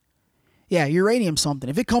 Yeah, uranium something.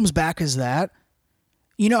 If it comes back as that,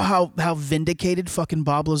 you know how vindicated fucking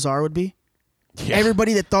Bob Lazar would be? Yeah.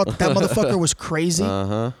 Everybody that thought that motherfucker was crazy.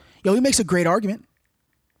 Yo, he makes a great argument.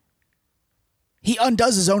 He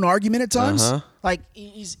undoes his own argument at times. Like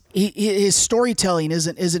his storytelling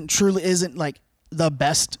isn't like the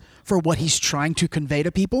best for what he's trying to convey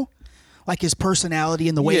to people, like his personality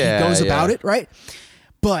and the way he goes about it, right?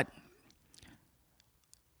 But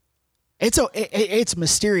it's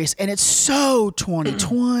mysterious and it's so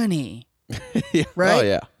 2020,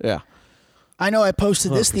 right? Oh yeah. I know I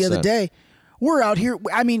posted this 100%. the other day. We're out here.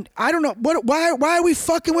 I mean, I don't know why are we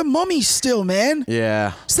fucking with mummies still, man?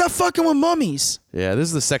 Yeah. Stop fucking with mummies. Yeah, this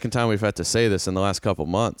is the second time we've had to say this in the last couple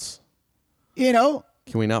months. You know?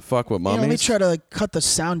 Can we not fuck with mummies? Let me try to cut the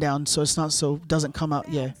sound down so it's not doesn't come out.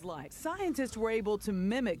 Yeah. Scientists were able to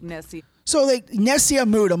mimic Nessie. So Nessie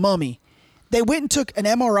Hamoud, a mummy. They went and took an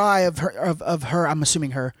MRI of her. I'm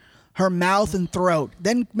assuming her mouth and throat.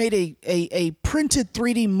 Then made a printed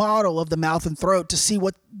 3D model of the mouth and throat to see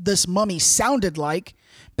what this mummy sounded like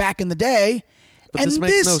back in the day. But this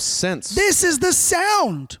makes no sense. This is the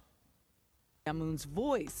sound. Hamoud's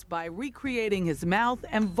voice by recreating his mouth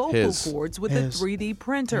and vocal cords with a 3D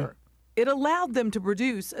printer. It allowed them to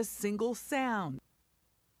produce a single sound.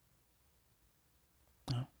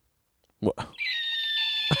 What?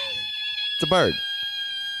 It's a bird.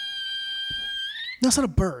 No, it's not a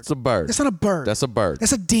bird. It's a bird. That's not a bird. That's a bird.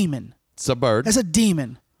 That's a demon. It's a bird. That's a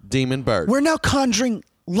demon. Demon bird. We're now conjuring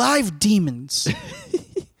live demons.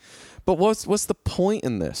 But what's the point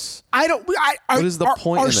in this? What is the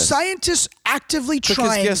point in this? Are scientists actively trying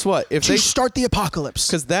Because guess what? If to they start the apocalypse?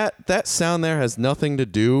 Because that sound there has nothing to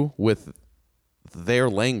do with their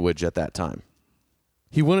language at that time.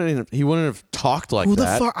 He wouldn't have talked like Who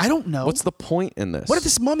that. the fuck? I don't know. What's the point in this? What if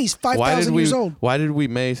this mummy's 5,000 years old? Why did we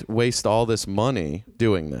waste all this money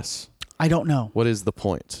doing this? I don't know. What is the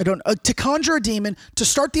point? I don't to conjure a demon to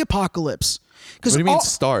start the apocalypse. What do you mean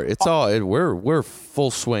start? It's we're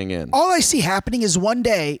full swing in. All I see happening is one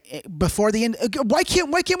day before the end. Why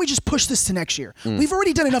can't we just push this to next year? We've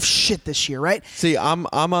already done enough shit this year, right? See, I'm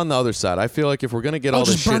on the other side. I feel like if we're gonna get all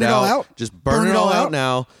this shit burn it all out? just burn it all out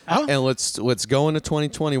now, Oh. and let's go into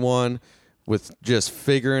 2021 with just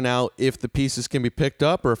figuring out if the pieces can be picked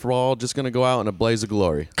up or if we're all just gonna go out in a blaze of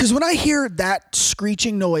glory. Because when I hear that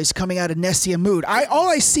screeching noise coming out of Nessie Hamoud, all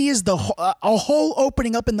I see is a hole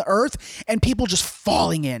opening up in the earth and people just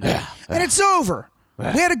falling in, and it's over. We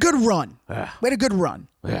had a good run. Yeah.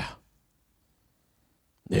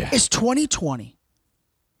 It's 2020.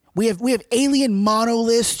 We have alien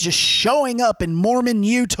monoliths just showing up in Mormon,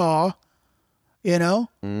 Utah. You know.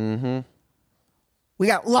 Mm-hmm. We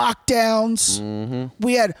got lockdowns. Mm-hmm.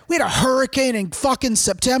 We had a hurricane in fucking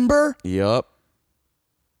September. Yup.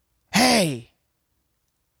 Hey,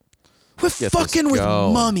 we're fucking with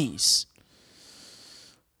mummies.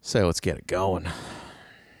 So let's get it going. I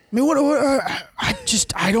mean,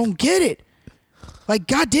 I don't get it. Like,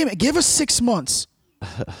 God damn it, give us 6 months.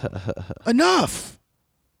 Enough.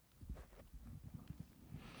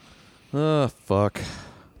 Oh, fuck.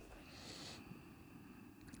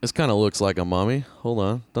 This kind of looks like a mummy. Hold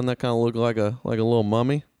on. Doesn't that kind of look like a little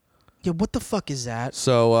mummy? Yeah, what the fuck is that?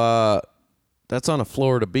 So, that's on a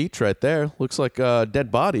Florida beach right there. Looks like a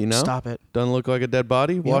dead body, no? Stop it. Doesn't look like a dead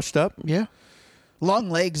body? Yep. Washed up? Yeah. Long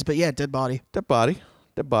legs, but yeah, dead body. Dead body.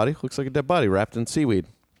 Dead body. Looks like a dead body wrapped in seaweed.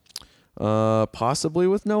 Possibly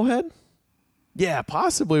with no head? Yeah,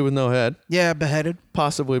 possibly with no head. Yeah, beheaded.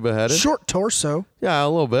 Possibly beheaded. Short torso. Yeah, a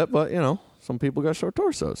little bit, but, some people got short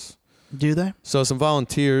torsos. Do they? So some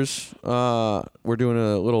volunteers, we're doing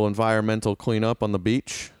a little environmental cleanup on the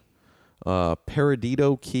beach.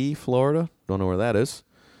 Perdido Key, Florida. Don't know where that is.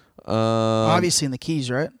 Obviously in the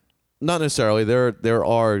Keys, right? Not necessarily. There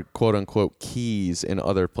are quote unquote keys in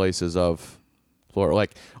other places of Florida,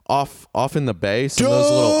 like off in the bay. Some of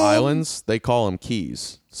those little islands, they call them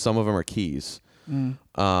keys. Some of them are keys.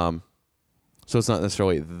 So it's not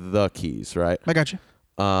necessarily the Keys, right? I got you.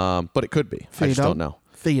 But it could be. I just don't know.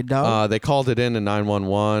 They called it in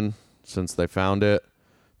 911 since they found it.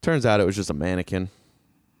 Turns out it was just a mannequin.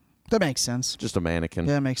 That makes sense. Just a mannequin.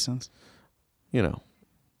 Yeah, that makes sense.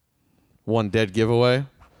 One dead giveaway.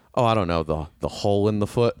 Oh, I don't know, the hole in the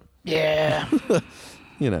foot. Yeah.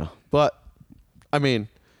 But I mean,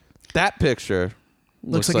 that picture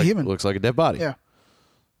looks like a human. Looks like a dead body. Yeah.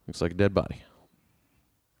 Looks like a dead body.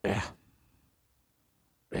 Yeah.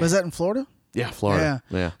 Was that in Florida? Yeah, Florida.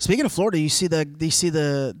 Yeah. Speaking of Florida, you see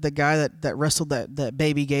the guy that wrestled that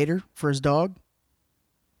baby gator for his dog?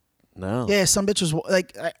 No. Yeah, some bitch was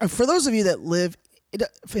like, for those of you that live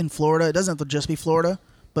in Florida, it doesn't have to just be Florida,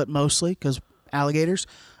 but mostly because alligators.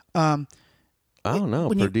 I don't know.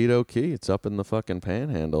 Perdido Key. It's up in the fucking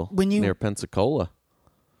panhandle. Near Pensacola.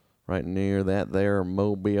 Right near that there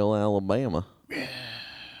Mobile, Alabama. Yeah.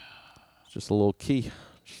 It's just a little key.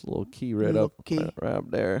 Just a little key right up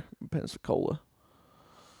there in Pensacola.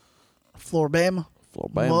 Floribama.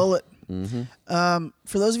 Mullet. Mm-hmm.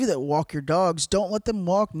 For those of you that walk your dogs, don't let them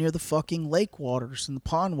walk near the fucking lake waters and the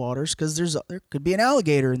pond waters because there could be an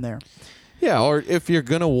alligator in there. Yeah, or if you're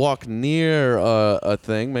gonna walk near a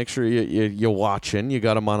thing, make sure you're watching. You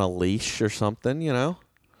got them on a leash or something.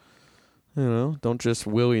 Don't just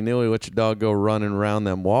willy-nilly let your dog go running around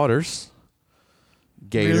them waters.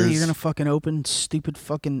 Gators. Really? You're gonna fucking open stupid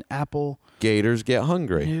fucking Apple Gators get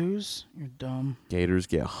hungry. News? You're dumb. Gators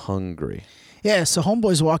get hungry. Yeah, so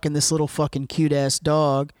homeboy's walking this little fucking cute-ass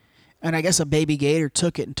dog, and I guess a baby gator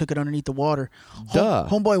took it underneath the water.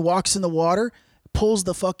 Homeboy walks in the water, pulls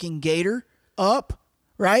the fucking gator up,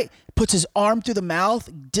 right? Puts his arm through the mouth,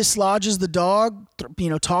 dislodges the dog,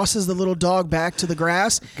 tosses the little dog back to the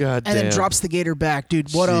grass, and then drops the gator back.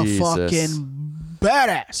 Dude, what a fucking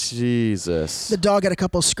badass. Jesus. The dog had a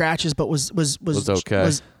couple of scratches, but was okay.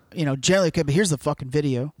 Was generally okay, but here's the fucking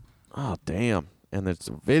video. Oh, damn. And there's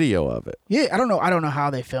a video of it. Yeah, I don't know how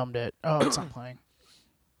they filmed it. Oh, it's not playing.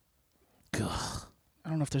 Ugh. I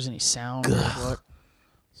don't know if there's any sound or what.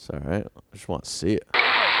 It's all right. I just want to see it.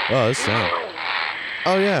 Oh, there's sound.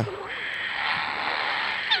 Oh, yeah.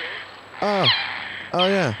 Oh,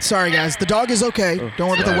 yeah. Sorry, guys. The dog is okay. Don't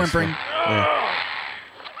worry about the whimpering. Yeah.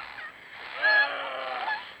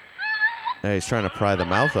 Hey, he's trying to pry the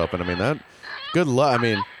mouth open. I mean, that... Good luck. I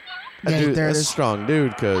mean, that's a strong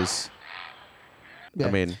dude because... Yeah.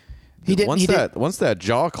 I mean, once that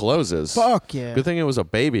jaw closes, fuck yeah. Good thing it was a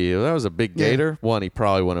baby. If that was a big gator. One, he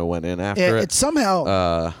probably wouldn't have went in after it. It somehow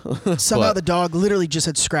the dog literally just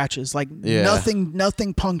had scratches, like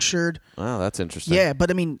nothing punctured. Wow, that's interesting. Yeah,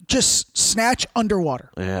 but I mean, just snatch underwater.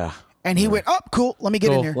 Yeah. And he went, cool. Let me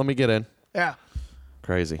get in here. Let me get in. Yeah.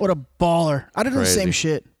 Crazy. What a baller. I did the same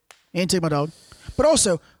shit. Ain't take my dog, but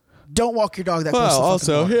also don't walk your dog that close. Well,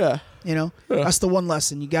 also, yeah. That's the one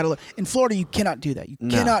lesson you got to learn. In Florida, you cannot do that. You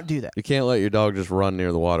cannot do that. You can't let your dog just run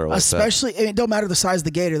near the water like Especially, it don't matter the size of the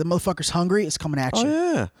gator. The motherfucker's hungry. It's coming at you.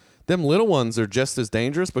 Oh, yeah. Them little ones are just as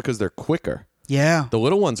dangerous because they're quicker. Yeah. The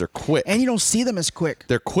little ones are quick. And you don't see them as quick.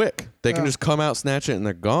 They're quick. They can just come out, snatch it, and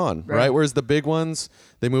they're gone, right? Whereas the big ones,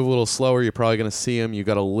 they move a little slower. You're probably going to see them. You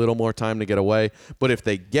got a little more time to get away. But if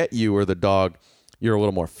they get you or the dog, you're a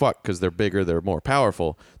little more fucked because they're bigger, they're more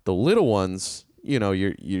powerful. The little ones, you're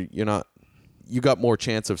not... You got more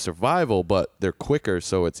chance of survival, but they're quicker,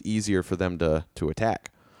 so it's easier for them to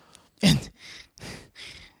attack. And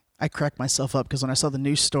I cracked myself up because when I saw the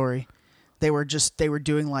news story, they were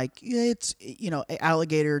doing like, it's,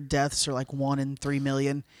 alligator deaths are like 1 in 3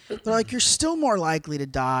 million. They're like, you're still more likely to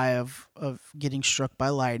die of getting struck by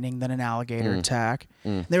lightning than an alligator attack.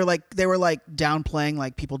 They were like downplaying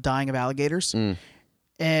like people dying of alligators.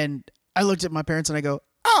 And I looked at my parents and I go,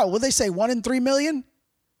 oh, well, they say 1 in 3 million? And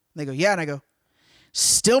they go, yeah. And I go,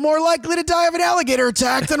 still more likely to die of an alligator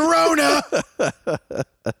attack than Rona.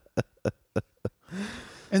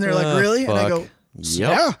 And they're like, really? Fuck. And I go,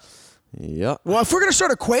 yeah. Yep. Well, if we're going to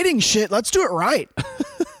start equating shit, let's do it right.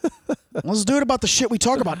 Let's do it about the shit we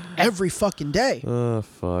talk about every fucking day. Oh,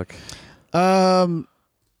 fuck.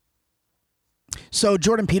 So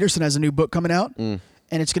Jordan Peterson has a new book coming out, and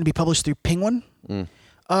it's going to be published through Penguin.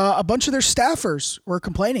 A bunch of their staffers were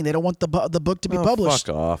complaining. They don't want the book to be published.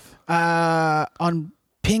 Fuck off. On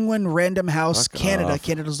Penguin Random House Fuck Canada, off.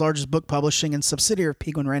 Canada's largest book publishing and subsidiary of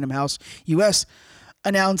Penguin Random House US,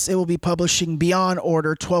 announced it will be publishing Beyond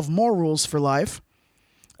Order 12 More Rules for Life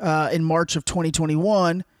in March of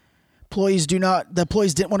 2021. The employees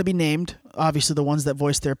didn't want to be named, obviously the ones that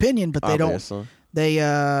voiced their opinion, but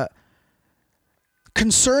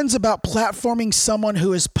concerns about platforming someone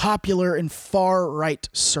who is popular in far-right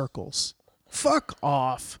circles. Fuck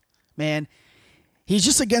off, man. He's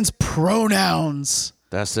just against pronouns.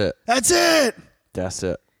 That's it. That's it. That's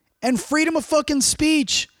it. And freedom of fucking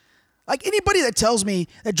speech. Like anybody that tells me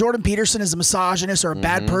that Jordan Peterson is a misogynist or a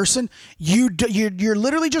bad person, you're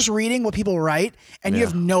literally just reading what people write, and you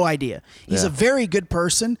have no idea. He's a very good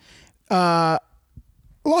person. Lost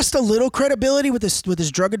a little credibility with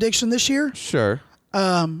his drug addiction this year. Sure.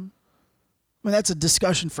 I mean, that's a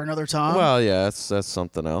discussion for another time. Well, yeah, that's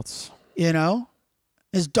something else.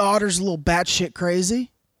 His daughter's a little batshit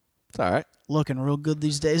crazy. It's all right. Looking real good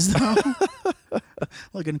these days, though.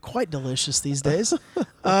 Looking quite delicious these days.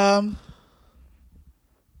 But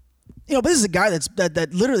this is a guy that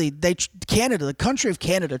literally the country of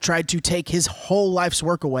Canada tried to take his whole life's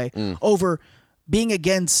work away over being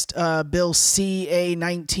against Bill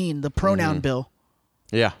CA-19, the pronoun bill.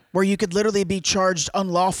 Yeah. Where you could literally be charged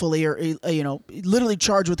unlawfully or, literally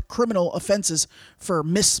charged with criminal offenses for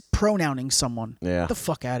mispronouncing someone. Yeah. Get the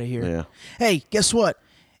fuck out of here. Yeah. Hey, guess what?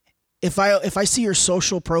 If I see your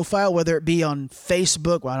social profile, whether it be on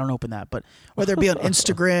Facebook, well, I don't open that, but whether it be on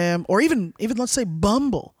Instagram or even let's say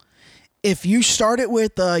Bumble, if you start it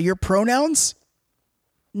with your pronouns,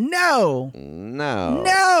 no,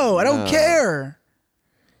 I don't care.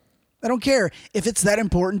 I don't care. If it's that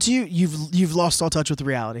important to you, you've lost all touch with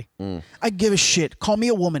reality. I give a shit. Call me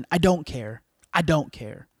a woman. I don't care.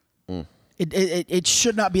 It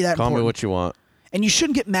should not be that important. Call me what you want. And you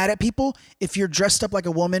shouldn't get mad at people if you're dressed up like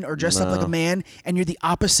a woman or dressed up like a man and you're the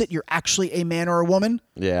opposite. You're actually a man or a woman.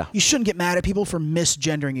 Yeah. You shouldn't get mad at people for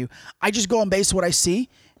misgendering you. I just go on base what I see.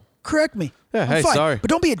 Correct me. Yeah, I'm fine. sorry. But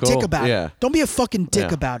don't be a dick about Yeah. it. Don't be a fucking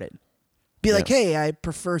dick about it. Be like, hey, I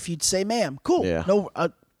prefer if you'd say ma'am. Cool. Yeah. No,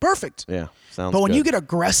 perfect. Yeah. Sounds But when good. you get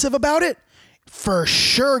aggressive about it, for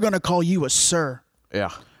sure going to call you a sir. Yeah.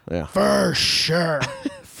 For sure.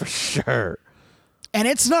 For sure. And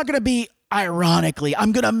it's not going to be ironically.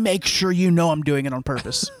 I'm going to make sure you know I'm doing it on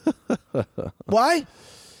purpose. Why?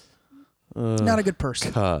 Not a good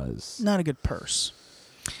person. Not a good purse.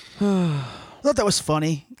 I thought that was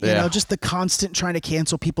funny. You know, just the constant trying to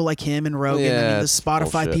cancel people like him and Rogan. Yeah, I mean, the it's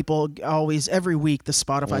Spotify bullshit. people always, every week, the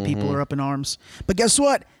Spotify people are up in arms. But guess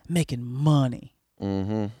what? Making money.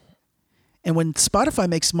 And when Spotify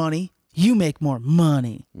makes money, you make more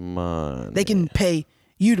money. They can pay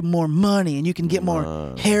you more money, and you can get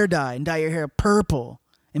more hair dye and dye your hair purple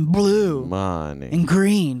and blue and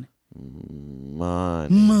green.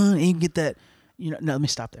 Money. You can get that. No, let me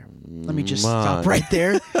stop there. Let me just stop right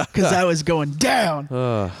there because I was going down.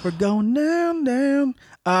 We're going down.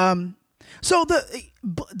 So the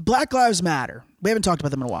Black Lives Matter. We haven't talked about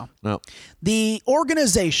them in a while. No. The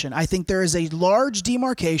organization, I think there is a large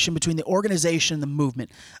demarcation between the organization and the movement.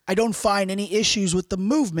 I don't find any issues with the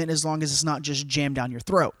movement as long as it's not just jammed down your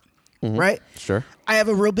throat. Right? Sure. I have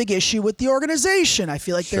a real big issue with the organization. I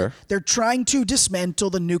feel like they're trying to dismantle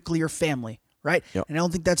the nuclear family. Right? Yep. And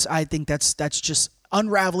I think that's just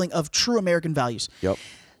unraveling of true American values. Yep.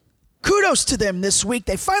 Kudos to them this week.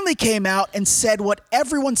 They finally came out and said what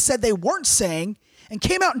everyone said they weren't saying and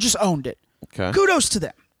came out and just owned it. Okay. Kudos to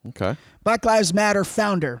them. Okay. Black Lives Matter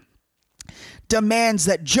founder demands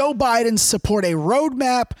that Joe Biden support a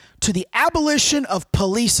roadmap to the abolition of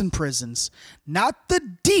police and prisons, not the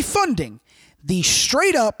defunding, the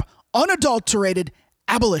straight up, unadulterated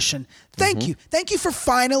abolition. Thank you. Thank you for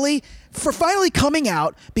finally coming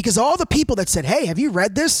out, because all the people that said, hey, have you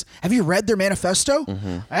read this? Have you read their manifesto?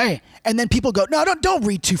 Hey, and then people go, no, don't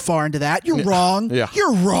read too far into that. You're wrong. Yeah.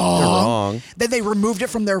 You're wrong. You're wrong. Then they removed it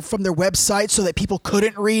from their website so that people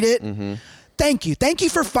couldn't read it. Thank you. Thank you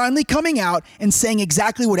for finally coming out and saying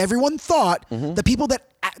exactly what everyone thought. The people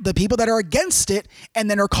that are against it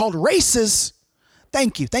and then are called racists.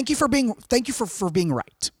 Thank you. Thank you for being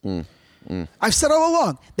right. I've said all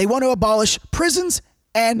along, they want to abolish prisons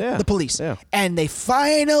and the police. Yeah. And they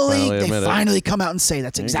finally come out and say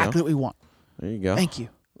that's exactly what we want. There you go. Thank you.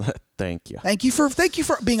 Thank you. Thank you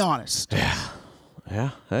for being honest.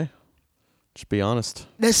 Yeah. Hey. Just be honest.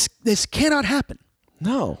 This cannot happen.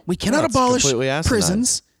 No. We cannot abolish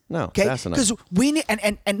prisons. No. Okay? Because we need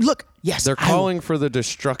and look, yes. They're calling for the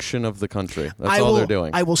destruction of the country. That's all they're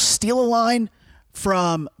doing. I will steal a line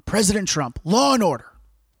from President Trump. Law and order.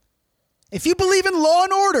 If you believe in law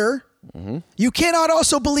and order, you cannot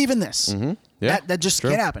also believe in this. Yeah, that just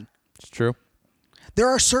can't happen. It's true. There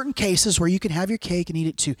are certain cases where you can have your cake and eat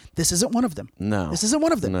it too. This isn't one of them. No. This isn't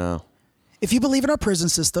one of them. No. If you believe in our prison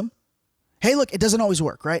system, hey, look, it doesn't always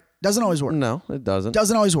work, right? Doesn't always work. No, it doesn't.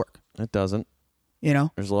 Doesn't always work. It doesn't. You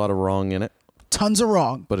know? There's a lot of wrong in it. Tons of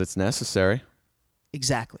wrong. But it's necessary.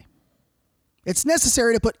 Exactly. It's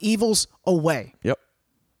necessary to put evils away. Yep.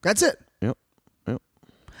 That's it. Yep.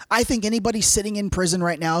 I think anybody sitting in prison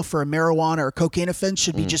right now for a marijuana or cocaine offense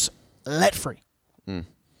should be just let free.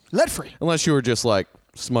 Let free. Unless you were just like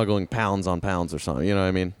smuggling pounds on pounds or something. You know what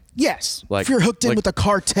I mean? Yes. Like, if you're hooked in with a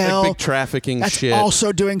cartel. Like big trafficking that's shit.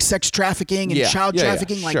 Also doing sex trafficking and child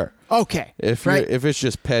trafficking. Yeah, like, sure. Okay. If it's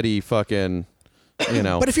just petty fucking,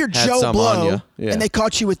 But if you're Joe Blow and they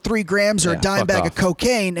caught you with 3 grams or a dime bag of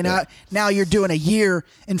cocaine and now you're doing a year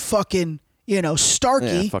in fucking, Starkey.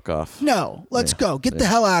 Yeah, fuck off. No, let's go. Get the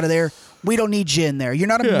hell out of there. We don't need you in there. You're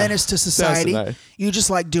not a menace to society. You just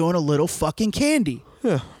like doing a little fucking candy.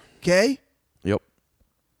 Yeah. Okay? Yep.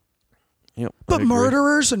 But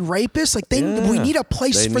murderers and rapists, we need a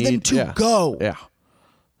place for them to go. Yeah.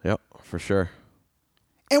 Yep, for sure.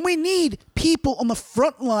 And we need people on the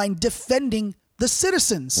front line defending the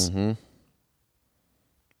citizens.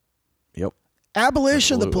 Yep.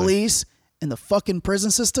 Abolition of the police and the fucking prison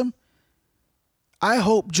system. I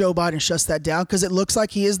hope Joe Biden shuts that down because it looks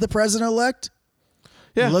like he is the president-elect.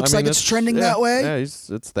 Yeah, it looks like it's trending that way. Yeah,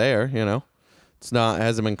 it's there. It's not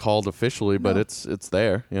hasn't been called officially, but it's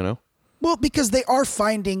there. Well, because they are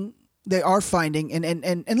finding,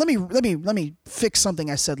 and let me fix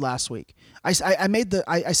something I said last week. I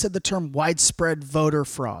said the term widespread voter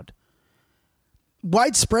fraud.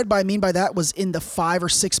 Widespread, I mean by that was in the 5 or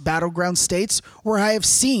 6 battleground states where I have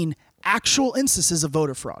seen actual instances of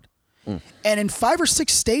voter fraud. And in 5 or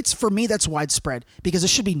 6 states, for me, that's widespread because it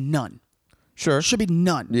should be none. Sure. It should be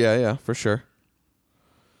none. Yeah, for sure.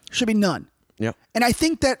 Should be none. Yeah. And I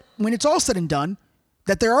think that when it's all said and done,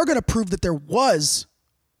 that they are going to prove that there was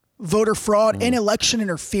voter fraud and election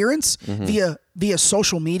interference via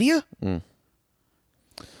social media.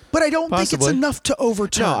 But I don't think it's enough to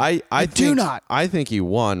overturn. No, I do not. I think he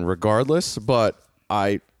won regardless, but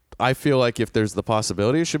I feel like if there's the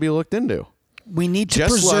possibility, it should be looked into. We need to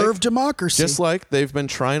preserve democracy. Just like they've been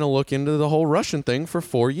trying to look into the whole Russian thing for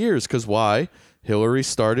 4 years. Because why? Hillary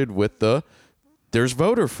started with there's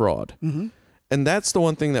voter fraud. And that's the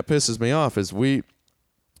one thing that pisses me off is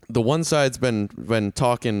the one side's been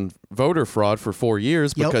talking voter fraud for 4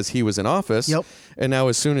 years because he was in office. And now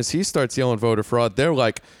as soon as he starts yelling voter fraud, they're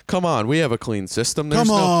like, come on, we have a clean system. There's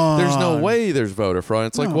no way there's voter fraud.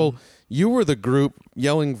 It's like, well, you were the group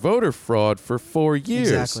yelling voter fraud for 4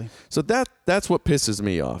 years. Exactly. So that's what pisses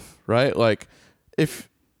me off, right? Like if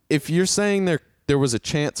you're saying there was a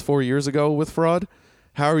chance 4 years ago with fraud,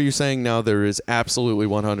 how are you saying now there is absolutely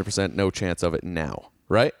 100% no chance of it now,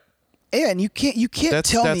 right? And you can't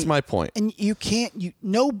tell me. That's my point. And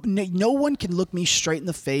no one can look me straight in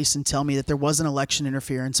the face and tell me that there wasn't election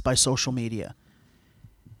interference by social media.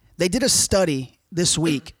 They did a study this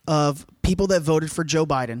week of people that voted for Joe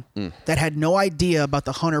Biden that had no idea about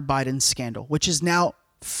the Hunter Biden scandal, which is now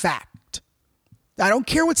fact. I don't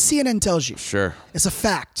care what CNN tells you. Sure. It's a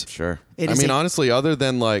fact. Sure. Honestly, other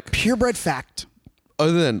than like purebred fact.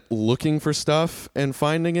 Other than looking for stuff and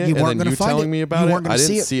finding it, and then you telling me about it, I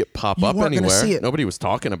didn't see it pop up anywhere. Nobody was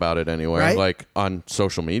talking about it anywhere, like on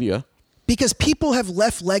social media. Because people have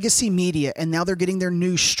left legacy media, and now they're getting their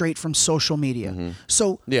news straight from social media.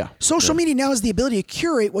 So social media now has the ability to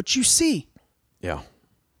curate what you see. Yeah.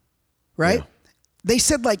 Right? Yeah. They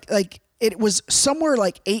said like it was somewhere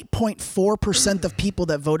like 8.4% of people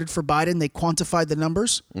that voted for Biden. They quantified the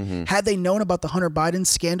numbers. Mm-hmm. Had they known about the Hunter Biden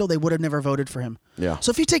scandal, they would have never voted for him. Yeah.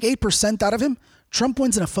 So if you take 8% out of him, Trump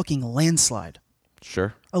wins in a fucking landslide.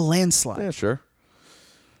 Sure. A landslide. Yeah, sure.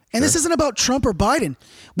 And this isn't about Trump or Biden.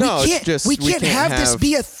 We can't have this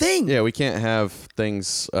be a thing. Yeah, we can't have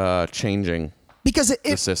things changing because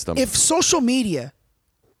the system. If social media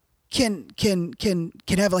can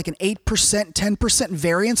have like an 8%, 10%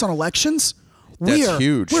 variance on elections, That's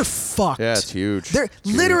huge. We're fucked. Yeah, it's huge. They're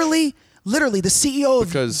literally the CEO of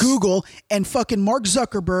Because Google and fucking Mark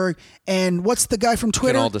Zuckerberg and what's the guy from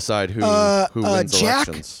Twitter? Can all decide who wins Jack,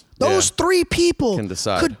 elections. Those three people Can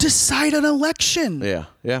decide. could decide an election.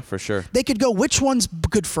 Yeah, for sure. They could go, which one's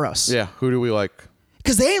good for us? Yeah, who do we like?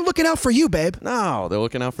 Because they ain't looking out for you, babe. No, they're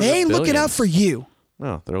looking out for They ain't looking out for you.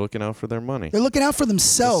 No, they're looking out for their money. They're looking out for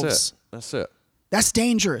themselves. That's it. That's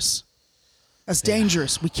dangerous. That's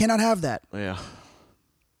dangerous. We cannot have that. Yeah.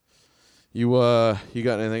 You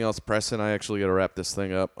got anything else pressing? I actually got to wrap this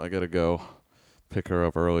thing up. I got to go pick her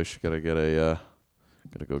up early. She got to get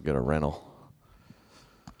gotta go get a rental.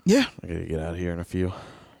 Yeah. I got to get out of here in a few.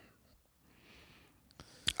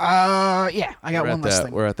 Yeah, I got one last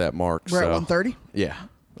thing. We're at that mark. We're at 1:30? Yeah.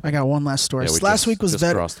 I got one last story. Yeah, last week was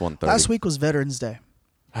crossed 1:30. Last week was Veterans Day.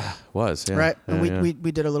 Yeah. Right? Yeah, And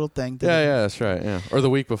we did a little thing. Yeah, that's right. Yeah. Or the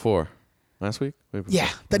week before. Last week? Yeah.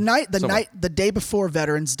 The day before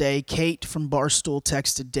Veterans Day, Kate from Barstool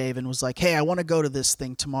texted Dave and was like, "Hey, I want to go to this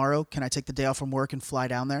thing tomorrow. Can I take the day off from work and fly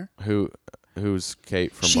down there?" Who's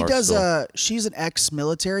Kate from She Barstool? does she's an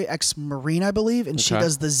ex-military, ex-Marine, I believe, and she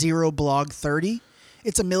does the Zero Blog 30.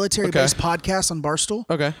 It's a military-based podcast on Barstool.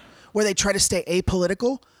 Okay. Where they try to stay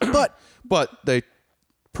apolitical, but they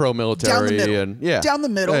pro-military down the middle, and down the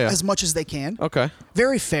middle as much as they can. Okay.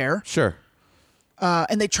 Very fair. Sure.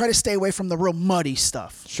 And they try to stay away from the real muddy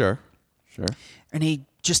stuff. Sure. And he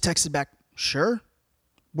just texted back, "Sure."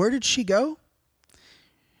 Where did she go?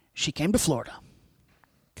 She came to Florida.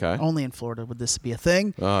 Okay. Only in Florida would this be a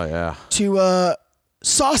thing. Oh, yeah. To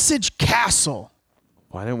Sausage Castle.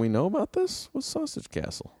 Why didn't we know about this? What's Sausage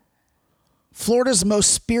Castle? Florida's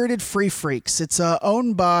most spirited free freaks. It's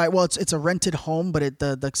owned by, it's a rented home, but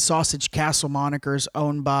the Sausage Castle moniker is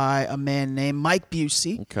owned by a man named Mike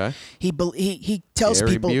Busey. Okay. He tells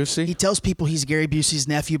Gary people Busey? He tells people he's Gary Busey's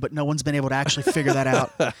nephew, but no one's been able to actually figure that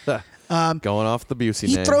out. Going off the Busey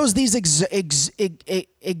He name. throws these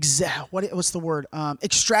what's the word?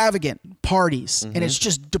 Extravagant parties, and it's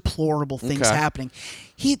just deplorable things happening.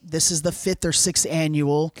 This is the 5th or 6th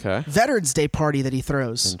annual Veterans Day party that he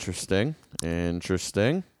throws. Interesting. And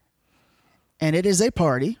it is a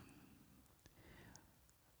party.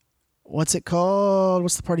 What's it called?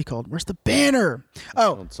 What's the party called? Where's the banner?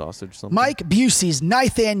 Oh, sausage something. Mike Busey's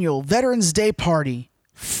 9th annual Veterans Day party.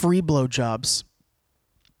 Free blowjobs.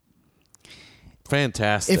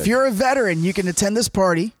 Fantastic. If you're a veteran, you can attend this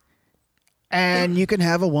party, and you can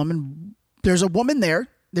have a woman. There's a woman there.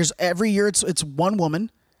 There's every year it's one woman.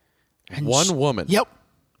 And one woman. Yep.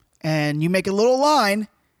 And you make a little line,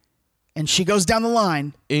 and she goes down the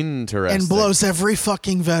line. Interesting. And blows every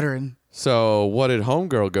fucking veteran. So what did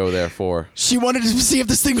Homegirl go there for? She wanted to see if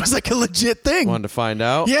this thing was like a legit thing. Wanted to find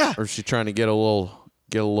out? Yeah. Or is she trying to get a little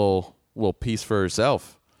piece for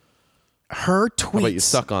herself? Her tweets. How about you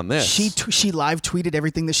suck on this? She live tweeted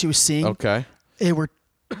everything that she was seeing. Okay. They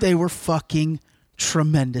were fucking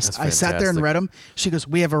tremendous. I sat there and read them. She goes,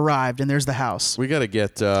 "We have arrived," and there's the house. We got to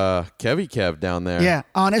get Kev down there. Yeah,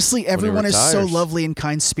 honestly, everyone is so lovely and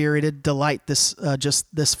kind-spirited. Delight this just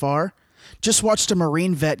this far. Just watched a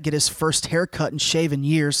Marine vet get his first haircut and shave in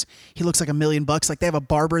years. He looks like $1 million. Like they have a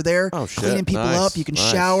barber there, cleaning people up. You can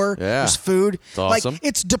shower. Yeah. There's food. It's awesome. Like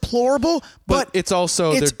it's deplorable, but it's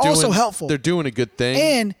also helpful. They're doing a good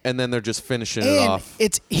thing, and then they're just finishing it off.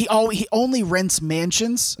 He only rents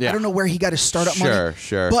mansions. Yeah. I don't know where he got his startup money.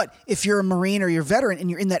 Sure. But if you're a Marine or you're a veteran and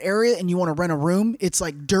you're in that area and you want to rent a room, it's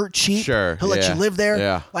like dirt cheap. Sure. He'll let you live there.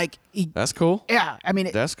 Yeah. Like that's cool. Yeah. I mean,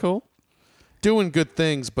 that's cool. Doing good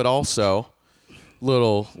things, but also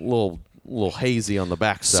little hazy on the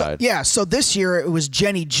backside. So this year it was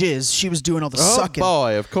Jenny Jizz. She was doing all the sucking. Oh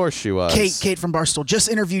boy, of course she was. Kate from Barstool just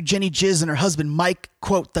interviewed Jenny Jizz and her husband Mike,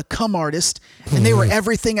 quote, the cum artist, and they were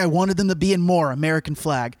everything I wanted them to be and more. American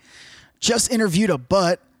flag. Just interviewed a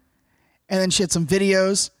butt, and then she had some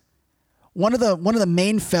videos. One of the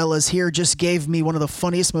main fellas here just gave me one of the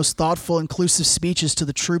funniest, most thoughtful, inclusive speeches to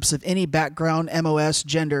the troops of any background, MOS,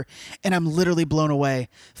 gender, and I'm literally blown away.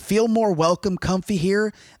 Feel more welcome, comfy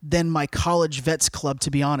here than my college vets club, to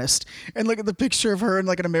be honest. And look at the picture of her in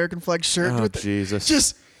like an American flag shirt. Oh,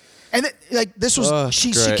 Jesus. And like this was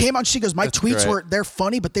she came out. She goes, my tweets they're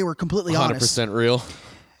funny, but they were completely 100% real.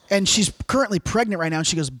 And she's currently pregnant right now. And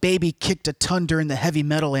she goes, baby kicked a ton during the heavy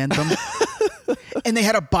metal anthem. And they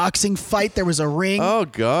had a boxing fight. There was a ring. Oh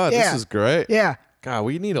God, this is great. Yeah. God,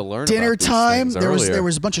 we need to learn. Dinner about these time. things There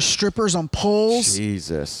was a bunch of strippers on poles.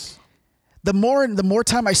 Jesus. The more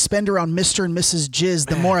time I spend around Mr. and Mrs. Jizz,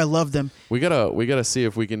 the more I love them. We gotta see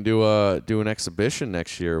if we can do an exhibition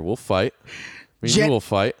next year. We'll fight. We'll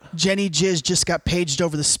fight. Jenny Jizz just got paged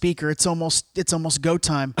over the speaker. It's almost go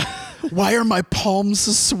time. Why are my palms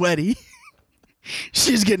so sweaty?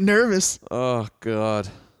 She's getting nervous. Oh God.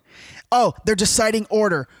 Oh, they're deciding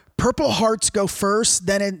order. Purple Hearts go first,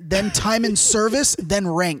 then time in service, then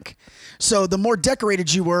rank. So the more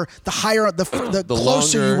decorated you were, the higher the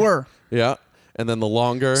closer longer, you were. Yeah, and then the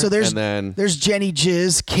longer. So there's and then Jenny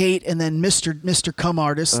Jizz, Kate, and then Mr. Cum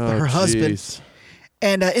Artist, her husband.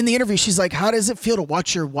 And in the interview, she's like, "How does it feel to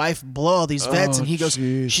watch your wife blow all these vets?" And he goes,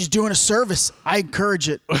 "She's doing a service. I encourage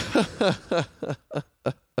it."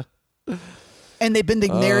 And they've been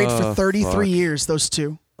married for 33 years. Those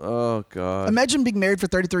two. Oh God! Imagine being married for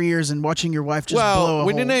 33 years and watching your wife just blow a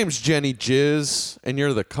when hole. your name's Jenny Jizz and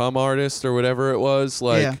you're the cum artist or whatever it was,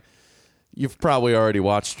 you've probably already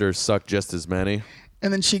watched her suck just as many.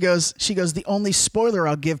 And then she goes, the only spoiler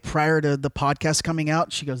I'll give prior to the podcast coming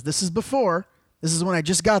out, she goes, this is before, this is when I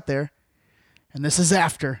just got there, and this is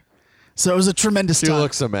after. So it was a tremendous time. She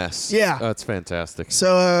looks a mess. Yeah. That's fantastic.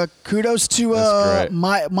 So kudos to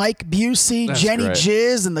Mike Busey, That's Jenny great.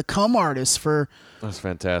 Jizz, and the cum artist for... That's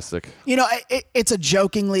fantastic. You know, it's a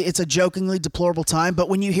jokingly deplorable time, but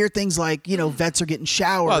when you hear things like, vets are getting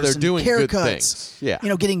showers, they're and doing haircuts, good things. Yeah.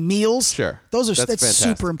 Getting meals. Sure. That's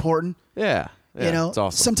super important. Yeah. It's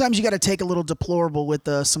awesome. Sometimes you got to take a little deplorable with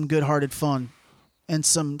some good-hearted fun and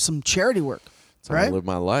some charity work. That's how I live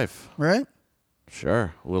my life. Right?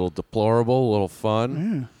 Sure. A little deplorable, a little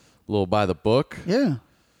fun, a little by the book. Yeah.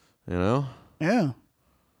 Yeah.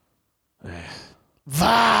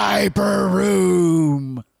 Viper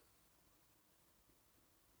Room.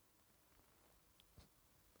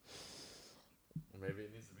 Maybe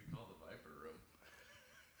it needs to be called the Viper Room.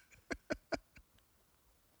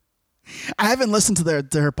 I haven't listened to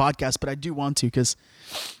her podcast, but I do want to because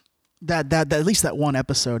that at least that one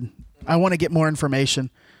episode, I want to get more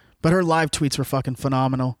information. But her live tweets were fucking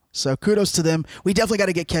phenomenal. So kudos to them. We definitely got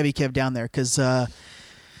to get Kev down there because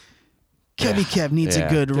Kev needs a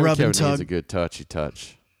good rub and tug. Needs a good touchy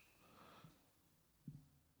touch.